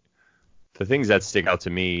 The things that stick out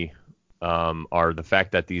to me are the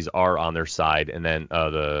fact that these are on their side, and then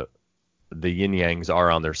the yin yangs are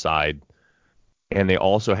on their side, and they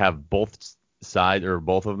also have both sides, or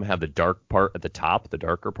both of them have the dark part at the top, the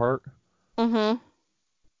darker part.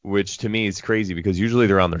 Which to me is crazy because usually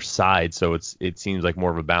they're on their side, so it seems like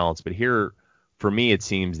more of a balance. But here, for me, it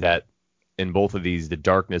seems that in both of these, the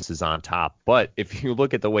darkness is on top. But if you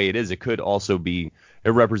look at the way it is, it could also be, it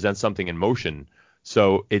represents something in motion.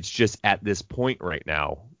 So it's just at this point right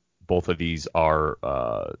now, both of these are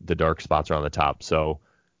the dark spots are on the top. So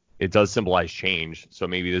it does symbolize change. So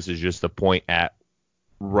maybe this is just the point at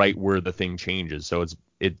right where the thing changes. So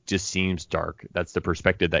it just seems dark. That's the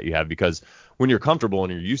perspective that you have, because when you're comfortable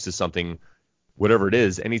and you're used to something, whatever it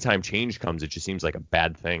is, anytime change comes, it just seems like a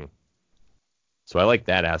bad thing. So I like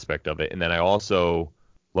that aspect of it. And then I also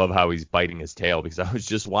love how he's biting his tail, because I was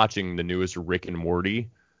just watching the newest Rick and Morty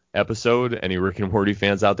episode. Any Rick and Morty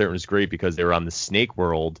fans out there? It was great because they were on the snake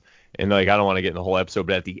world, and like I don't want to get in the whole episode,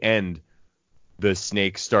 but at the end the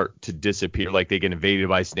snakes start to disappear. Like they get invaded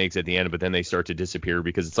by snakes at the end, but then they start to disappear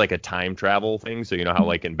because it's like a time travel thing. So you know how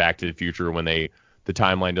like in Back to the Future when the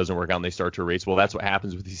timeline doesn't work out and they start to erase. Well, that's what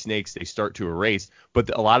happens with these snakes. They start to erase, but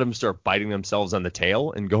a lot of them start biting themselves on the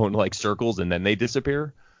tail and go into like circles, and then they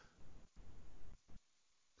disappear,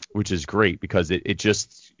 which is great because it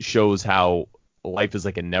just shows how life is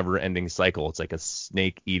like a never ending cycle. It's like a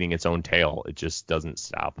snake eating its own tail. It just doesn't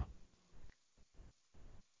stop.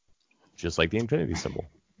 Just like the infinity symbol.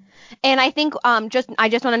 And I think I just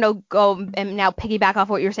want to go and now piggyback off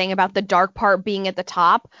what you're saying about the dark part being at the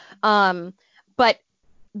top. But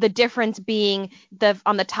the difference being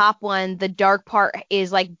on the top one, the dark part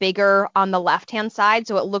is like bigger on the left hand side,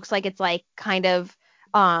 so it looks like it's like kind of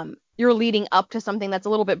you're leading up to something that's a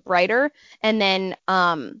little bit brighter. And then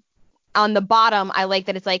on the bottom, I like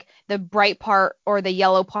that it's like the bright part or the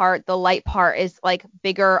yellow part, the light part is like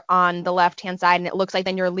bigger on the left-hand side, and it looks like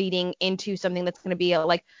then you're leading into something that's going to be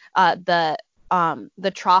like the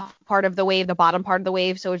trough part of the wave, the bottom part of the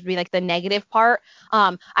wave, so it would be like the negative part.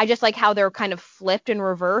 I just like how they're kind of flipped and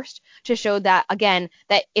reversed to show that, again,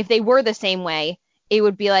 that if they were the same way, it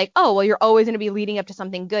would be like, oh, well, you're always going to be leading up to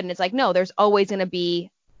something good, and it's like, no, there's always going to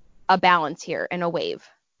be a balance here and a wave.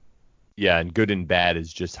 Yeah, and good and bad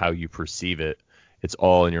is just how you perceive it. It's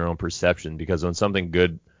all in your own perception, because when something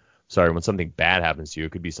bad happens to you,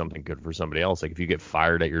 it could be something good for somebody else. Like if you get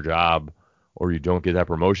fired at your job or you don't get that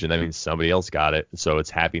promotion, that means somebody else got it. So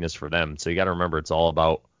it's happiness for them. So you got to remember, it's all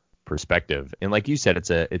about perspective. And like you said,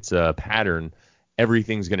 it's a pattern.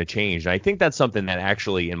 Everything's going to change. And I think that's something that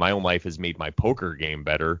actually in my own life has made my poker game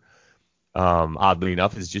better. Oddly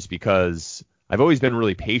enough, is just because I've always been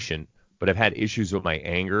really patient, but I've had issues with my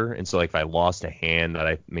anger. And so like if I lost a hand that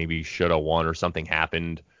I maybe should have won, or something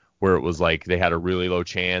happened where it was like they had a really low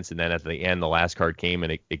chance, and then at the end the last card came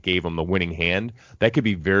and it gave them the winning hand, that could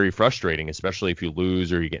be very frustrating, especially if you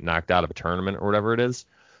lose or you get knocked out of a tournament or whatever it is.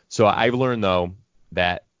 So I've learned though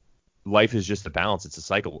that life is just a balance. It's a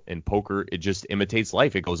cycle. In poker, it just imitates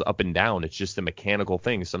life. It goes up and down. It's just a mechanical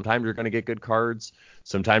thing. Sometimes you're going to get good cards.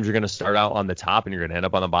 Sometimes you're going to start out on the top and you're going to end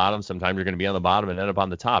up on the bottom. Sometimes you're going to be on the bottom and end up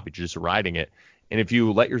on the top. You're just riding it. And if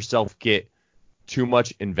you let yourself get too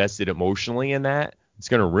much invested emotionally in that, it's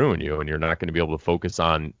going to ruin you, and you're not going to be able to focus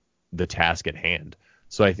on the task at hand.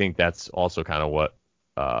 So I think that's also kind of what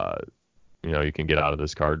you can get out of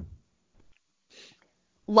this card.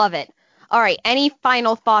 Love it. All right. Any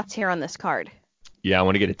final thoughts here on this card? Yeah, I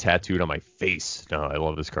want to get it tattooed on my face. No, I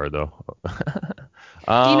love this card though. Do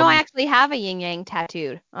you know I actually have a yin yang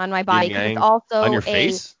tattooed on my body, because it's also on your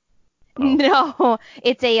face? No,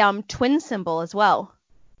 it's a twin symbol as well.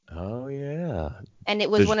 Oh yeah. And it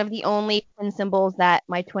was one of the only twin symbols that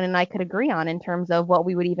my twin and I could agree on in terms of what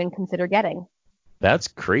we would even consider getting. That's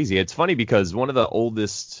crazy. It's funny because one of the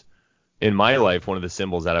oldest in my life, one of the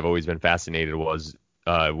symbols that I've always been fascinated was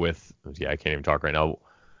with, I can't even talk right now,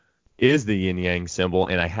 is the yin yang symbol.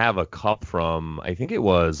 And I have a cup from, I think it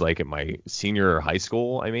was like at my senior high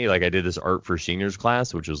school. I did this art for seniors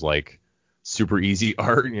class, which was like super easy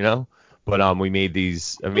art, But I made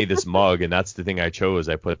this mug, and that's the thing I chose.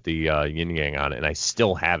 I put the yin yang on it, and I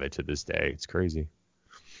still have it to this day. It's crazy.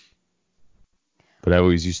 But I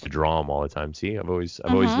always used to draw them all the time. See, I've always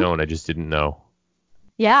known. I just didn't know.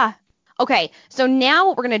 Yeah. Okay, so now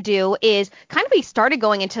what we're going to do is we started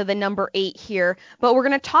going into the number 8 here, but we're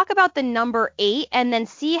going to talk about the number 8 and then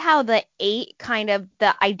see how the 8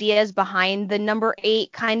 the ideas behind the number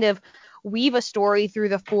 8 weave a story through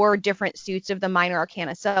the 4 different suits of the minor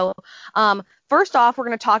arcana. So first off, we're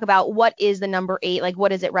going to talk about what is the number 8, like what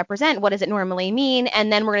does it represent, what does it normally mean,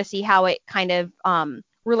 and then we're going to see how it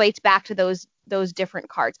relates back to those different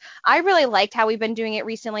cards. I really liked how we've been doing it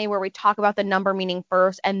recently, where we talk about the number meaning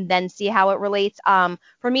first and then see how it relates.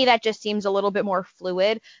 For me, that just seems a little bit more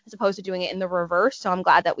fluid as opposed to doing it in the reverse. So I'm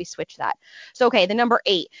glad that we switched that. So, okay, the number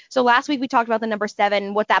 8. So last week we talked about the number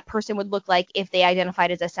 7, what that person would look like if they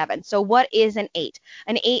identified as a 7. So what is an 8?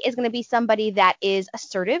 An 8 is going to be somebody that is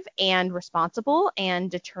assertive and responsible and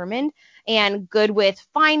determined and good with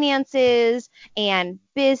finances and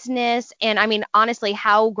business. And I mean, honestly,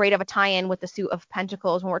 how great of a tie-in with the suit of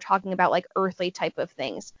Pentacles when we're talking about like earthly type of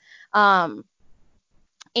things.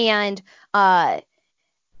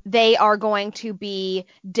 They are going to be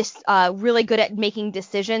really good at making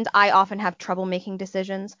decisions. I often have trouble making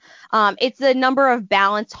decisions. It's the number of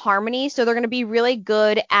balance, harmony. So they're going to be really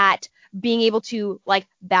good at being able to like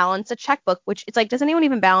balance a checkbook, which it's like, does anyone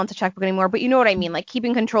even balance a checkbook anymore? But you know what I mean? Like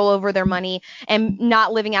keeping control over their money and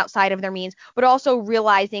not living outside of their means, but also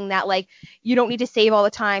realizing that like you don't need to save all the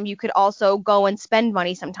time. You could also go and spend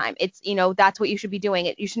money sometime. It's, that's what you should be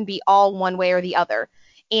doing. You shouldn't be all one way or the other.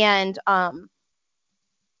 And,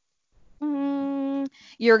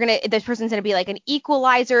 this person's going to be like an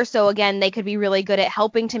equalizer. So again, they could be really good at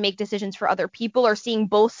helping to make decisions for other people or seeing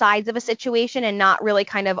both sides of a situation and not really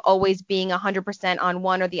always being 100% on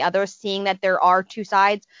one or the other, seeing that there are two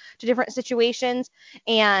sides to different situations.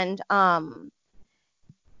 And,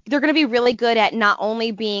 they're going to be really good at not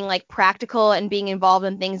only being like practical and being involved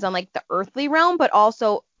in things on like the earthly realm, but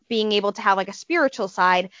also being able to have like a spiritual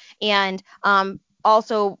side. And,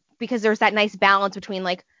 also because there's that nice balance between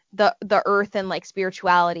like the earth and like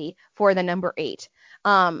spirituality for the number 8.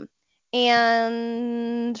 And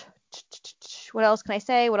what else can I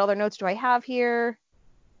say? What other notes do I have here?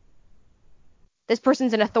 This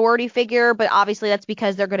person's an authority figure, but obviously that's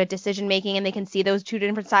because they're good at decision making and they can see those two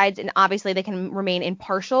different sides, and obviously they can remain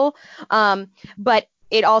impartial. But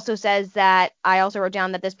it also says that I also wrote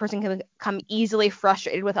down that this person can become easily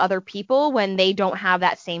frustrated with other people when they don't have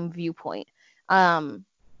that same viewpoint.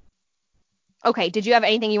 Okay, did you have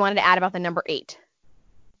anything you wanted to add about the number 8?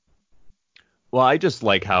 Well, I just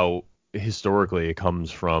like how historically it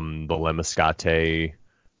comes from the Lemniscate,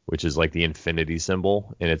 which is like the infinity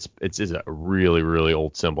symbol, and it's a really, really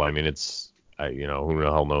old symbol. I mean, who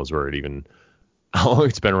the hell knows where it even, how long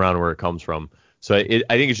it's been around, where it comes from. So I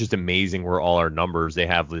think it's just amazing where all our numbers, they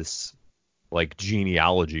have this like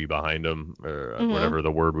genealogy behind them, or whatever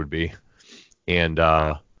the word would be. And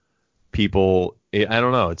people, I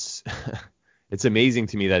don't know, it's it's amazing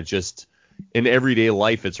to me that just in everyday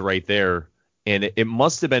life it's right there. And it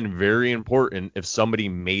must have been very important if somebody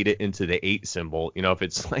made it into the 8 symbol. If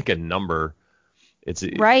it's like a number, it's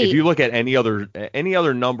right. If you look at any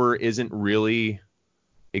other number isn't really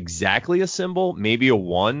exactly a symbol. Maybe a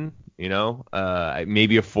 1,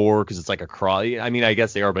 maybe a 4 because it's like a cross. I mean, I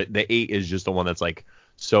guess they are, but the 8 is just the one that's like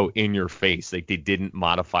so in your face. Like they didn't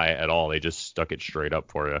modify it at all. They just stuck it straight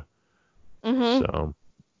up for you. Mm-hmm. So.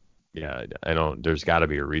 Yeah, I don't. There's got to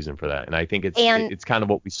be a reason for that, and I think it's kind of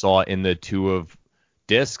what we saw in the 2 of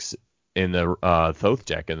discs in the Thoth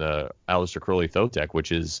deck, in the Aleister Crowley Thoth deck,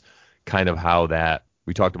 which is kind of how that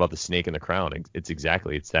we talked about the snake and the crown. It's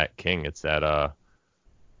that king. It's that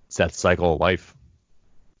cycle of life.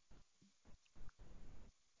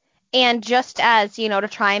 And just as, to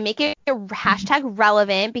try and make it hashtag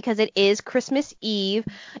relevant because it is Christmas Eve,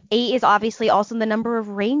 8 is obviously also the number of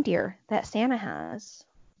reindeer that Santa has.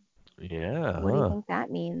 Yeah. What do you think that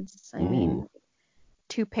means? I mean,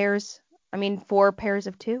 4 pairs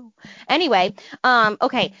of 2. Anyway,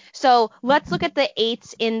 okay, so let's look at the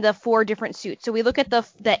 8s in the 4 different suits. So we look at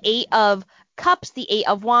the 8 of cups, the 8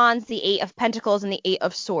 of wands, the 8 of pentacles, and the 8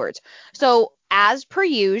 of swords. So as per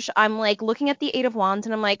usual, I'm like looking at the 8 of wands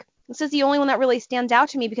and I'm like, this is the only one that really stands out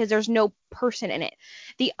to me because there's no person in it.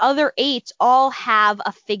 The other 8s all have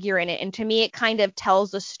a figure in it, and to me it kind of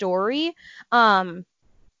tells a story.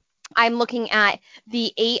 I'm looking at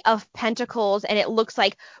the Eight of Pentacles, and it looks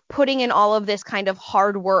like putting in all of this kind of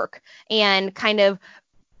hard work and kind of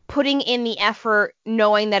putting in the effort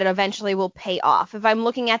knowing that it eventually will pay off. If I'm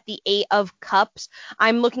looking at the Eight of Cups,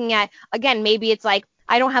 I'm looking at, again, maybe it's like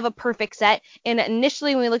I don't have a perfect set. And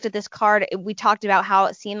initially when we looked at this card, we talked about how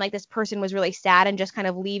it seemed like this person was really sad and just kind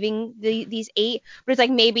of leaving these eight. But it's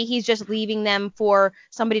like maybe he's just leaving them for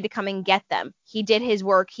somebody to come and get them. He did his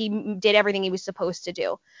work. He did everything he was supposed to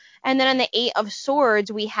do. And then on the Eight of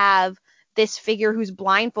Swords, we have this figure who's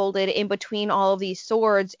blindfolded in between all of these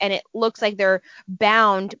swords, and it looks like they're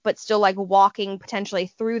bound but still like walking potentially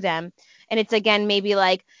through them. And it's again maybe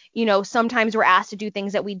like, sometimes we're asked to do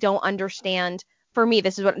things that we don't understand. For me,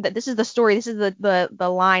 this is the story, this is the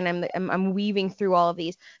line I'm weaving through all of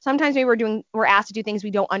these. Sometimes maybe we're asked to do things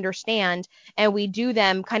we don't understand, and we do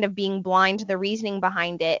them kind of being blind to the reasoning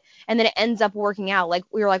behind it, and then it ends up working out. Like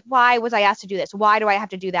we were like, why was I asked to do this? Why do I have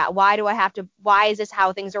to do that? Why is this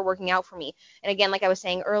how things are working out for me? And again, like I was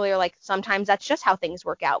saying earlier, like sometimes that's just how things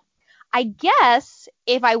work out. I guess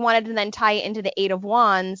if I wanted to then tie it into the Eight of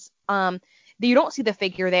Wands, you don't see the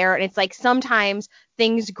figure there, and it's like sometimes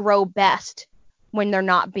things grow best when they're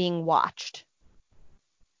not being watched.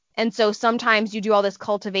 And so sometimes you do all this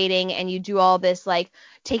cultivating and you do all this like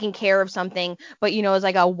taking care of something, but it's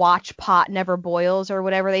like a watch pot never boils or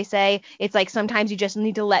whatever they say. It's like sometimes you just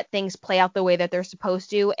need to let things play out the way that they're supposed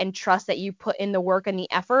to and trust that you put in the work and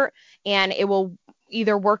the effort, and it will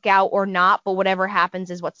either work out or not, but whatever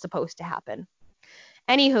happens is what's supposed to happen.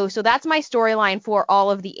 Anywho, so that's my storyline for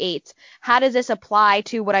all of the eights. How does this apply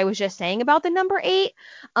to what I was just saying about the number 8?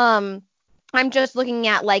 I'm just looking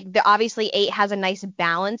at like obviously 8 has a nice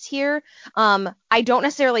balance here. I don't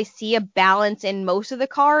necessarily see a balance in most of the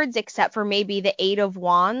cards except for maybe the 8 of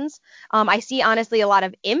Wands. I see honestly a lot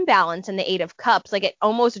of imbalance in the 8 of Cups. Like it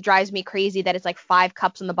almost drives me crazy that it's like 5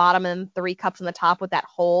 cups on the bottom and 3 cups on the top with that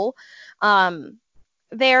hole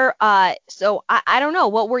there. So I don't know.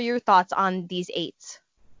 What were your thoughts on these 8s?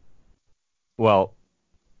 Well,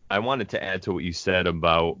 I wanted to add to what you said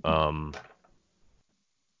about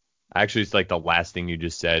actually, it's like the last thing you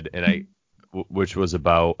just said, and which was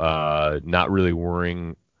about not really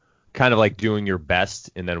worrying, kind of like doing your best,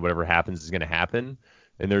 and then whatever happens is going to happen.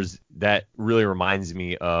 And that really reminds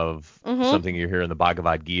me of something you hear in the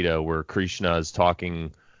Bhagavad Gita, where Krishna is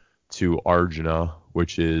talking to Arjuna,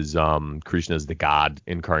 which is Krishna is the God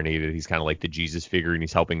incarnated. He's kind of like the Jesus figure, and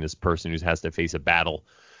he's helping this person who has to face a battle.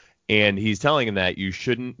 And he's telling him that you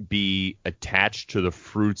shouldn't be attached to the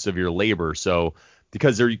fruits of your labor. So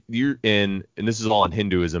because you're in, and this is all in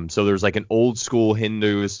Hinduism, so there's like an old school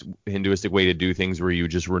Hinduistic way to do things where you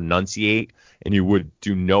just renunciate and you would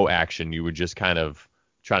do no action. You would just kind of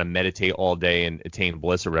try to meditate all day and attain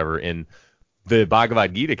bliss or whatever. And the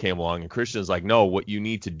Bhagavad Gita came along and Krishna's like, no, what you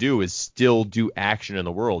need to do is still do action in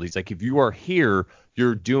the world. He's like, if you are here,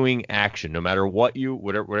 you're doing action. No matter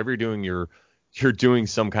whatever you're doing, you're doing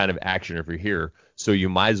some kind of action if you're here. So you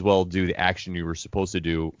might as well do the action you were supposed to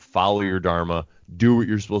do, follow your dharma, do what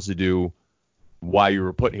you're supposed to do while you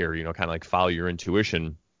were put here, kind of like follow your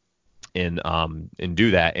intuition and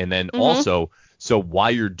do that. And then also, so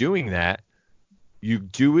while you're doing that, you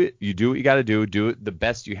do what you got to do it the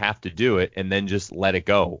best you have to do it, and then just let it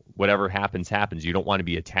go. Whatever happens, happens. You don't want to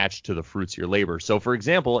be attached to the fruits of your labor. So for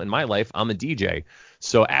example, in my life, I'm a DJ.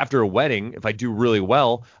 So after a wedding, if I do really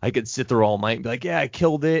well, I could sit there all night and be like, yeah, I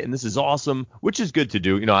killed it, and this is awesome, which is good to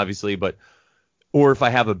do, obviously. Or if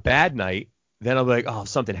I have a bad night, then I'll be like, oh, if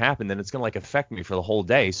something happened, then it's going to like affect me for the whole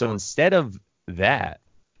day. So instead of that,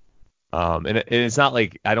 and it's not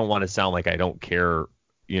like I don't want to sound like I don't care.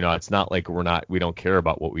 It's not like we don't care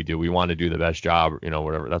about what we do. We want to do the best job,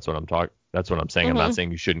 whatever. That's what I'm saying. I'm not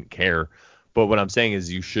saying you shouldn't care, but what I'm saying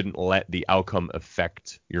is you shouldn't let the outcome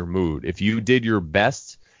affect your mood. If you did your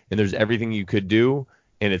best and there's everything you could do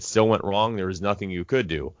and it still went wrong, there was nothing you could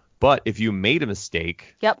do. But if you made a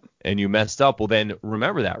mistake and you messed up, well, then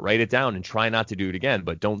remember that, write it down and try not to do it again.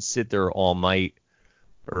 But don't sit there all night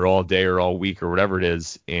or all day or all week or whatever it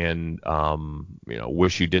is and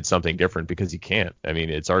wish you did something different, because you can't. I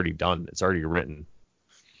mean, it's already done. It's already written.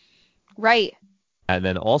 Right. And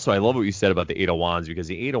then also I love what you said about the 8 of Wands, because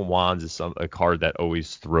the 8 of Wands is a card that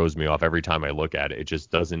always throws me off every time I look at it. It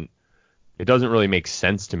just doesn't really make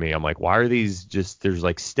sense to me. I'm like, why are these there's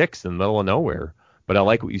like sticks in the middle of nowhere? But I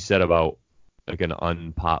like what you said about like an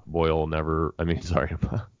unpot boil never, a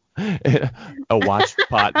watched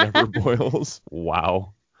pot never boils.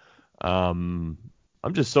 Wow. I'm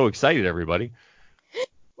just so excited, everybody.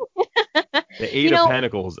 The Eight of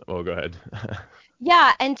Pentacles. Oh, go ahead.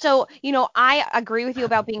 Yeah, and so, I agree with you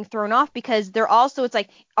about being thrown off because they're also, it's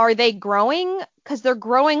like, are they growing? Because they're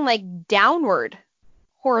growing like downward,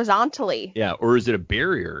 horizontally. Yeah, or is it a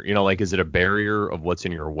barrier? Like, is it a barrier of what's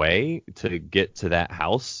in your way to get to that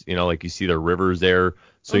house? Like you see the rivers there,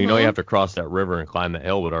 so you have to cross that river and climb the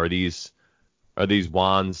hill. But are these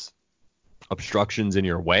wands obstructions in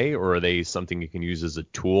your way, or are they something you can use as a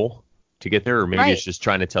tool to get there? Or maybe it's just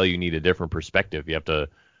trying to tell you need a different perspective. You have to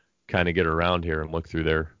kind of get around here and look through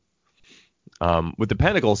there. With the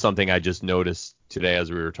pentacles, something I just noticed today as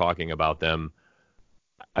we were talking about them,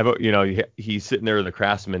 he's sitting there with the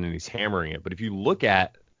craftsman and he's hammering it. But if you look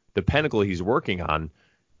at the pentacle he's working on,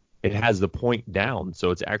 it has the point down.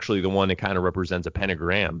 So it's actually the one that kind of represents a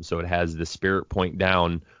pentagram. So it has the spirit point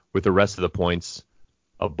down with the rest of the points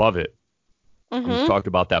above it. We've talked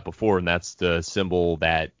about that before, and that's the symbol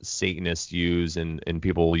that Satanists use and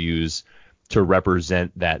people use to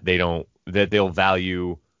represent that they'll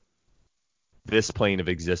value this plane of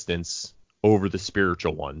existence over the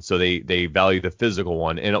spiritual one. So they value the physical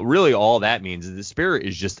one. And really all that means is the spirit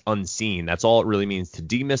is just unseen. That's all it really means. To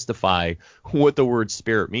demystify what the word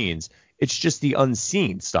spirit means, it's just the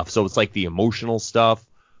unseen stuff. So it's like the emotional stuff.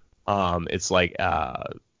 It's like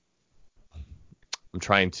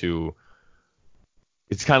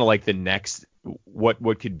it's kind of like the next,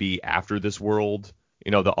 what could be after this world,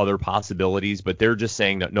 the other possibilities, but they're just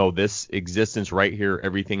saying that, no, this existence right here,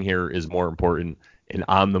 everything here is more important, and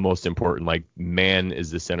I'm the most important. Like, man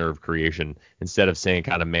is the center of creation, instead of saying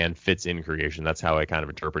kind of man fits in creation. That's how I kind of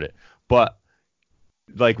interpret it. But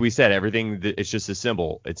like we said, everything, it's just a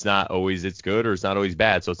symbol. It's not always it's good, or it's not always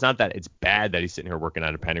bad. So it's not that it's bad that he's sitting here working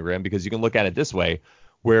on a pentagram, because you can look at it this way,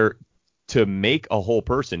 where to make a whole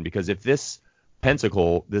person, because if this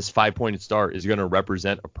pentacle, this 5-pointed star, is going to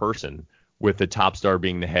represent a person, with the top star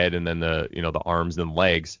being the head and then the arms and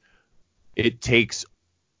legs, it takes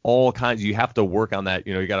all kinds. You have to work on that.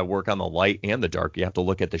 You got to work on the light and the dark. You have to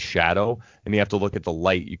look at the shadow and you have to look at the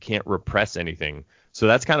light. You can't repress anything. So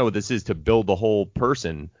that's kind of what this is. To build the whole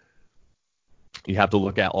person, you have to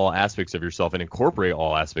look at all aspects of yourself and incorporate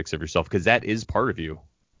all aspects of yourself, because that is part of you.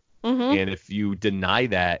 And if you deny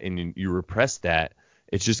that and you repress that,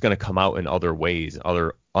 it's just going to come out in other ways,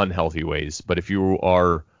 other unhealthy ways. But if you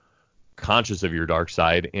are conscious of your dark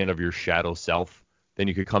side and of your shadow self, then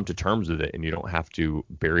you could come to terms with it, and you don't have to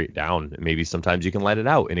bury it down. Maybe sometimes you can let it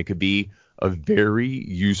out, and it could be a very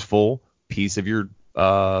useful piece of your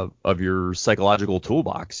psychological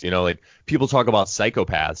toolbox. Like, people talk about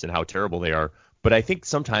psychopaths and how terrible they are, but I think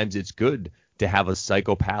sometimes it's good to have a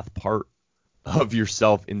psychopath part of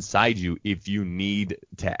yourself inside you if you need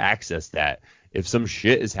to access that. If some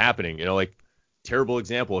shit is happening, like, terrible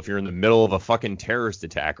example, if you're in the middle of a fucking terrorist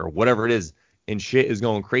attack or whatever it is, and shit is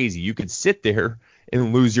going crazy, you could sit there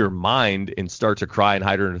and lose your mind and start to cry and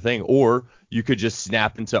hide under a thing, or you could just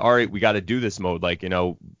snap into, all right, we got to do this mode. Like,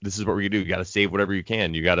 this is what we're gonna do. You got to save whatever you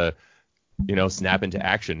can. You got to, snap into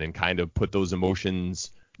action and kind of put those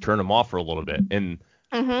emotions, turn them off for a little bit. And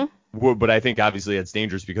but I think obviously it's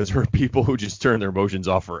dangerous, because there are people who just turn their emotions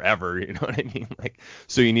off forever. You know what I mean? Like,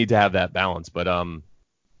 so you need to have that balance. But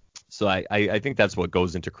so I think that's what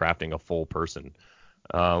goes into crafting a full person.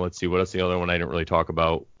 Let's see, what else? The other one I didn't really talk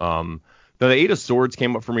about. The Eight of Swords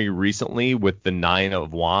came up for me recently with the Nine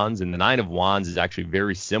of Wands, and the Nine of Wands is actually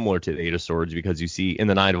very similar to the Eight of Swords, because you see in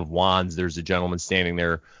the Nine of Wands, there's a gentleman standing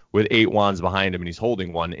there with 8 wands behind him, and he's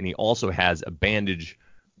holding one, and he also has a bandage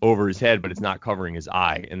over his head, but it's not covering his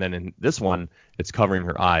eye. And then in this one, it's covering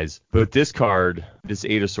her eyes. But this card, this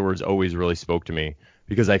Eight of Swords, always really spoke to me,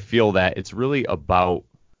 because I feel that it's really about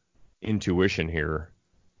intuition here,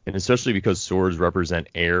 and especially because swords represent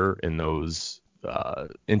air and those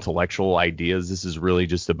intellectual ideas. This is really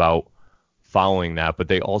just about following that. But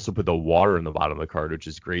they also put the water in the bottom of the card, which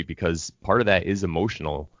is great, because part of that is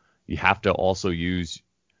emotional. You have to also use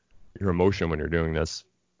your emotion when you're doing this,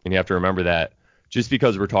 and you have to remember that just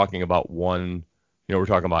because we're talking about one, we're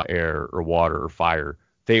talking about air or water or fire,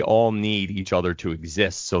 they all need each other to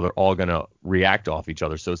exist. So they're all going to react off each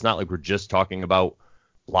other. So it's not like we're just talking about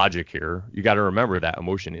logic here. You got to remember that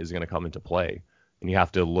emotion is going to come into play, and you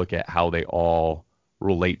have to look at how they all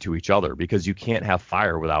relate to each other, because you can't have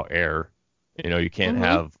fire without air. You can't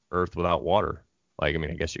have earth without water. Like, I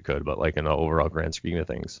mean, I guess you could, but like in the overall grand scheme of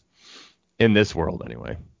things, in this world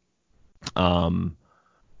anyway.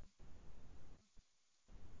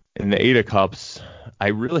 In the Eight of Cups, I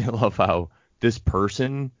really love how this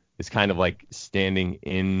person is kind of like standing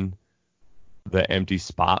in the empty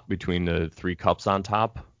spot between the 3 cups on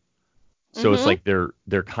top. So it's like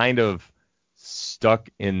they're kind of stuck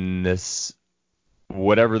in this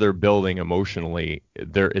whatever they're building emotionally,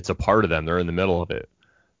 it's a part of them. They're in the middle of it.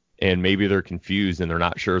 And maybe they're confused and they're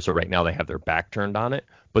not sure. So right now they have their back turned on it.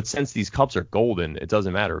 But since these cups are golden, it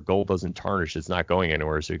doesn't matter. Gold doesn't tarnish. It's not going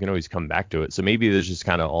anywhere. So you can always come back to it. So maybe there's just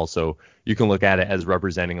kind of also, you can look at it as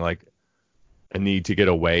representing like a need to get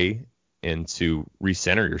away and to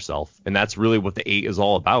recenter yourself. And that's really what the 8 is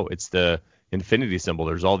all about. It's the infinity symbol.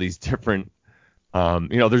 There's all these different,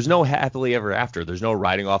 there's no happily ever after. There's no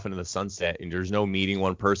riding off into the sunset, and there's no meeting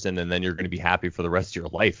one person and then you're going to be happy for the rest of your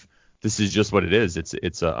life. This is just what it is.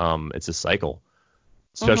 It's a cycle,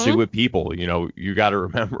 especially with people. You got to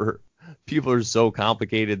remember, people are so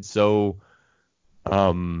complicated. So, I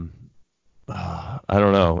don't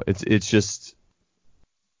know. It's just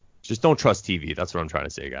don't trust TV. That's what I'm trying to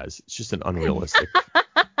say, guys. It's just unrealistic.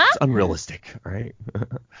 It's unrealistic. All right.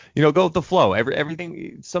 Go with the flow.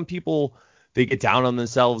 Everything. Some people, they get down on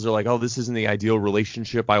themselves. They're like, oh, this isn't the ideal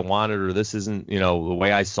relationship I wanted, or this isn't, the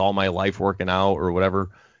way I saw my life working out, or whatever.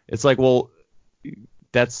 It's like, well,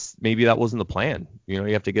 maybe that wasn't the plan. You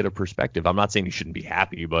have to get a perspective. I'm not saying you shouldn't be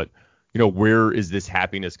happy, but where is this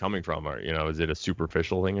happiness coming from? Or, is it a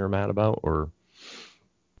superficial thing you're mad about? Or,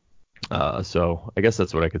 so I guess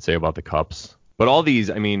that's what I could say about the cups. But all these,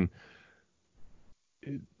 I mean,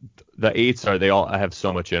 the 8s they all have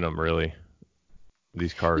so much in them, really.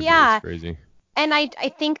 These cards, Yeah. It's crazy. And I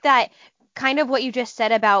think that kind of what you just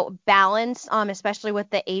said about balance, especially with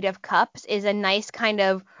the 8 of Cups, is a nice kind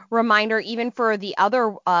of reminder, even for the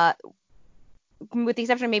other, with the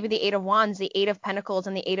exception of maybe the 8 of Wands, the 8 of Pentacles,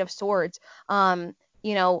 and the 8 of Swords. If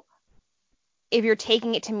you're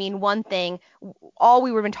taking it to mean one thing, all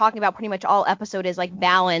we've been talking about pretty much all episode is like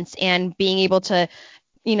balance and being able to,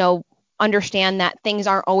 understand that things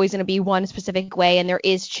aren't always going to be one specific way and there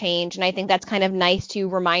is change. And I think that's kind of nice to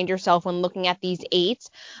remind yourself when looking at these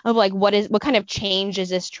 8s of like, what kind of change is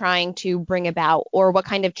this trying to bring about, or what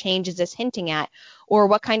kind of change is this hinting at, or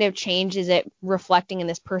what kind of change is it reflecting in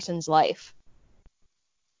this person's life?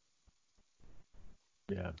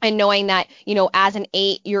 Yeah. And knowing that, as an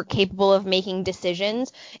 8, you're capable of making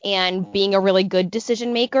decisions and being a really good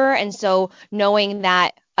decision maker. And so knowing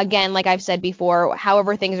that, again, like I've said before,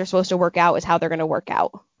 however things are supposed to work out is how they're going to work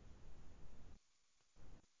out.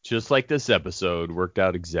 Just like this episode worked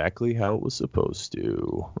out exactly how it was supposed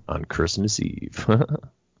to on Christmas Eve.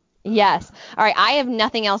 Yes. All right. I have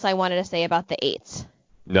nothing else I wanted to say about the 8s.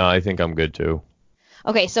 No, I think I'm good too.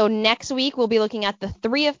 Okay, so next week we'll be looking at the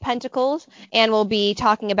 3 of Pentacles, and we'll be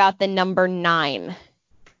talking about the number 9.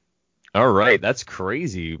 All right, that's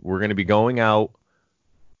crazy. We're going to be going out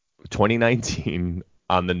 2019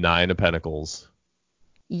 on the 9 of Pentacles.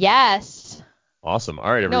 Yes. Awesome.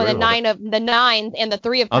 All right, everybody. No, the 9 and the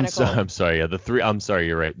 3 of Pentacles. I'm sorry. Yeah, the 3. I'm sorry.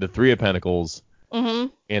 You're right. The 3 of Pentacles and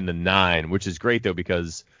the 9, which is great though,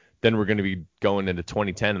 because then we're going to be going into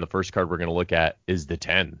 2010, and the first card we're going to look at is the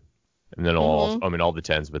 10. And then all the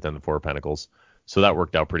 10s, but then the 4 of Pentacles. So that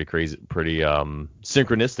worked out pretty crazy, pretty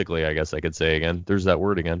synchronistically, I guess I could say again. There's that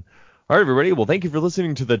word again. All right, everybody. Well, thank you for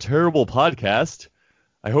listening to the Terrible Podcast.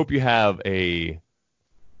 I hope you have a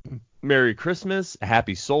Merry Christmas, a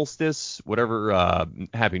Happy Solstice, whatever,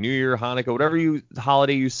 Happy New Year, Hanukkah, whatever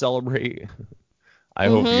holiday you celebrate. I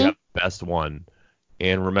hope you have the best one.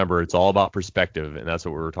 And remember, it's all about perspective, and that's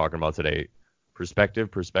what we were talking about today. Perspective.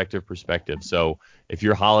 So if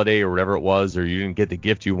your holiday or whatever it was, or you didn't get the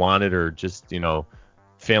gift you wanted, or just,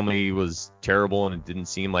 family was terrible and it didn't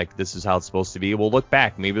seem like this is how it's supposed to be, well, look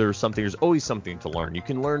back. Maybe there's always something to learn. You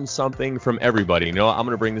can learn something from everybody. I'm going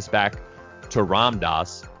to bring this back to Ram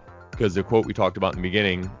Dass, because the quote we talked about in the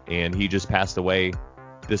beginning, and he just passed away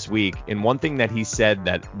this week. And one thing that he said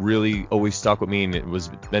that really always stuck with me, and it was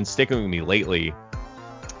been sticking with me lately,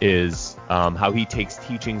 is how he takes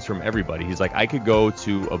teachings from everybody. He's like, I could go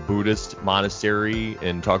to a Buddhist monastery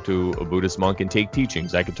and talk to a Buddhist monk and take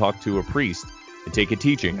teachings. I could talk to a priest and take a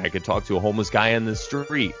teaching. I could talk to a homeless guy in the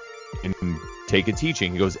street and take a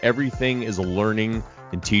teaching. He goes, everything is a learning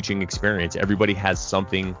and teaching experience. Everybody has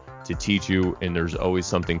something to teach you, and there's always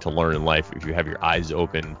something to learn in life if you have your eyes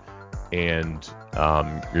open and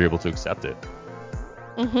you're able to accept it.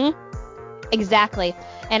 Exactly.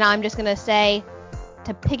 And I'm just going to say,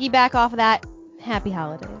 to piggyback off of that, happy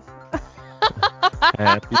holidays.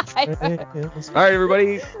 Happy trails. All right,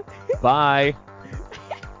 everybody. Bye.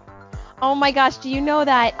 Oh my gosh, do you know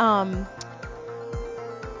that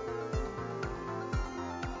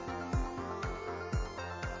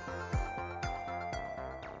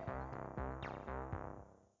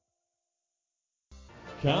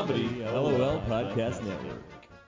Comedy LOL Podcast Network.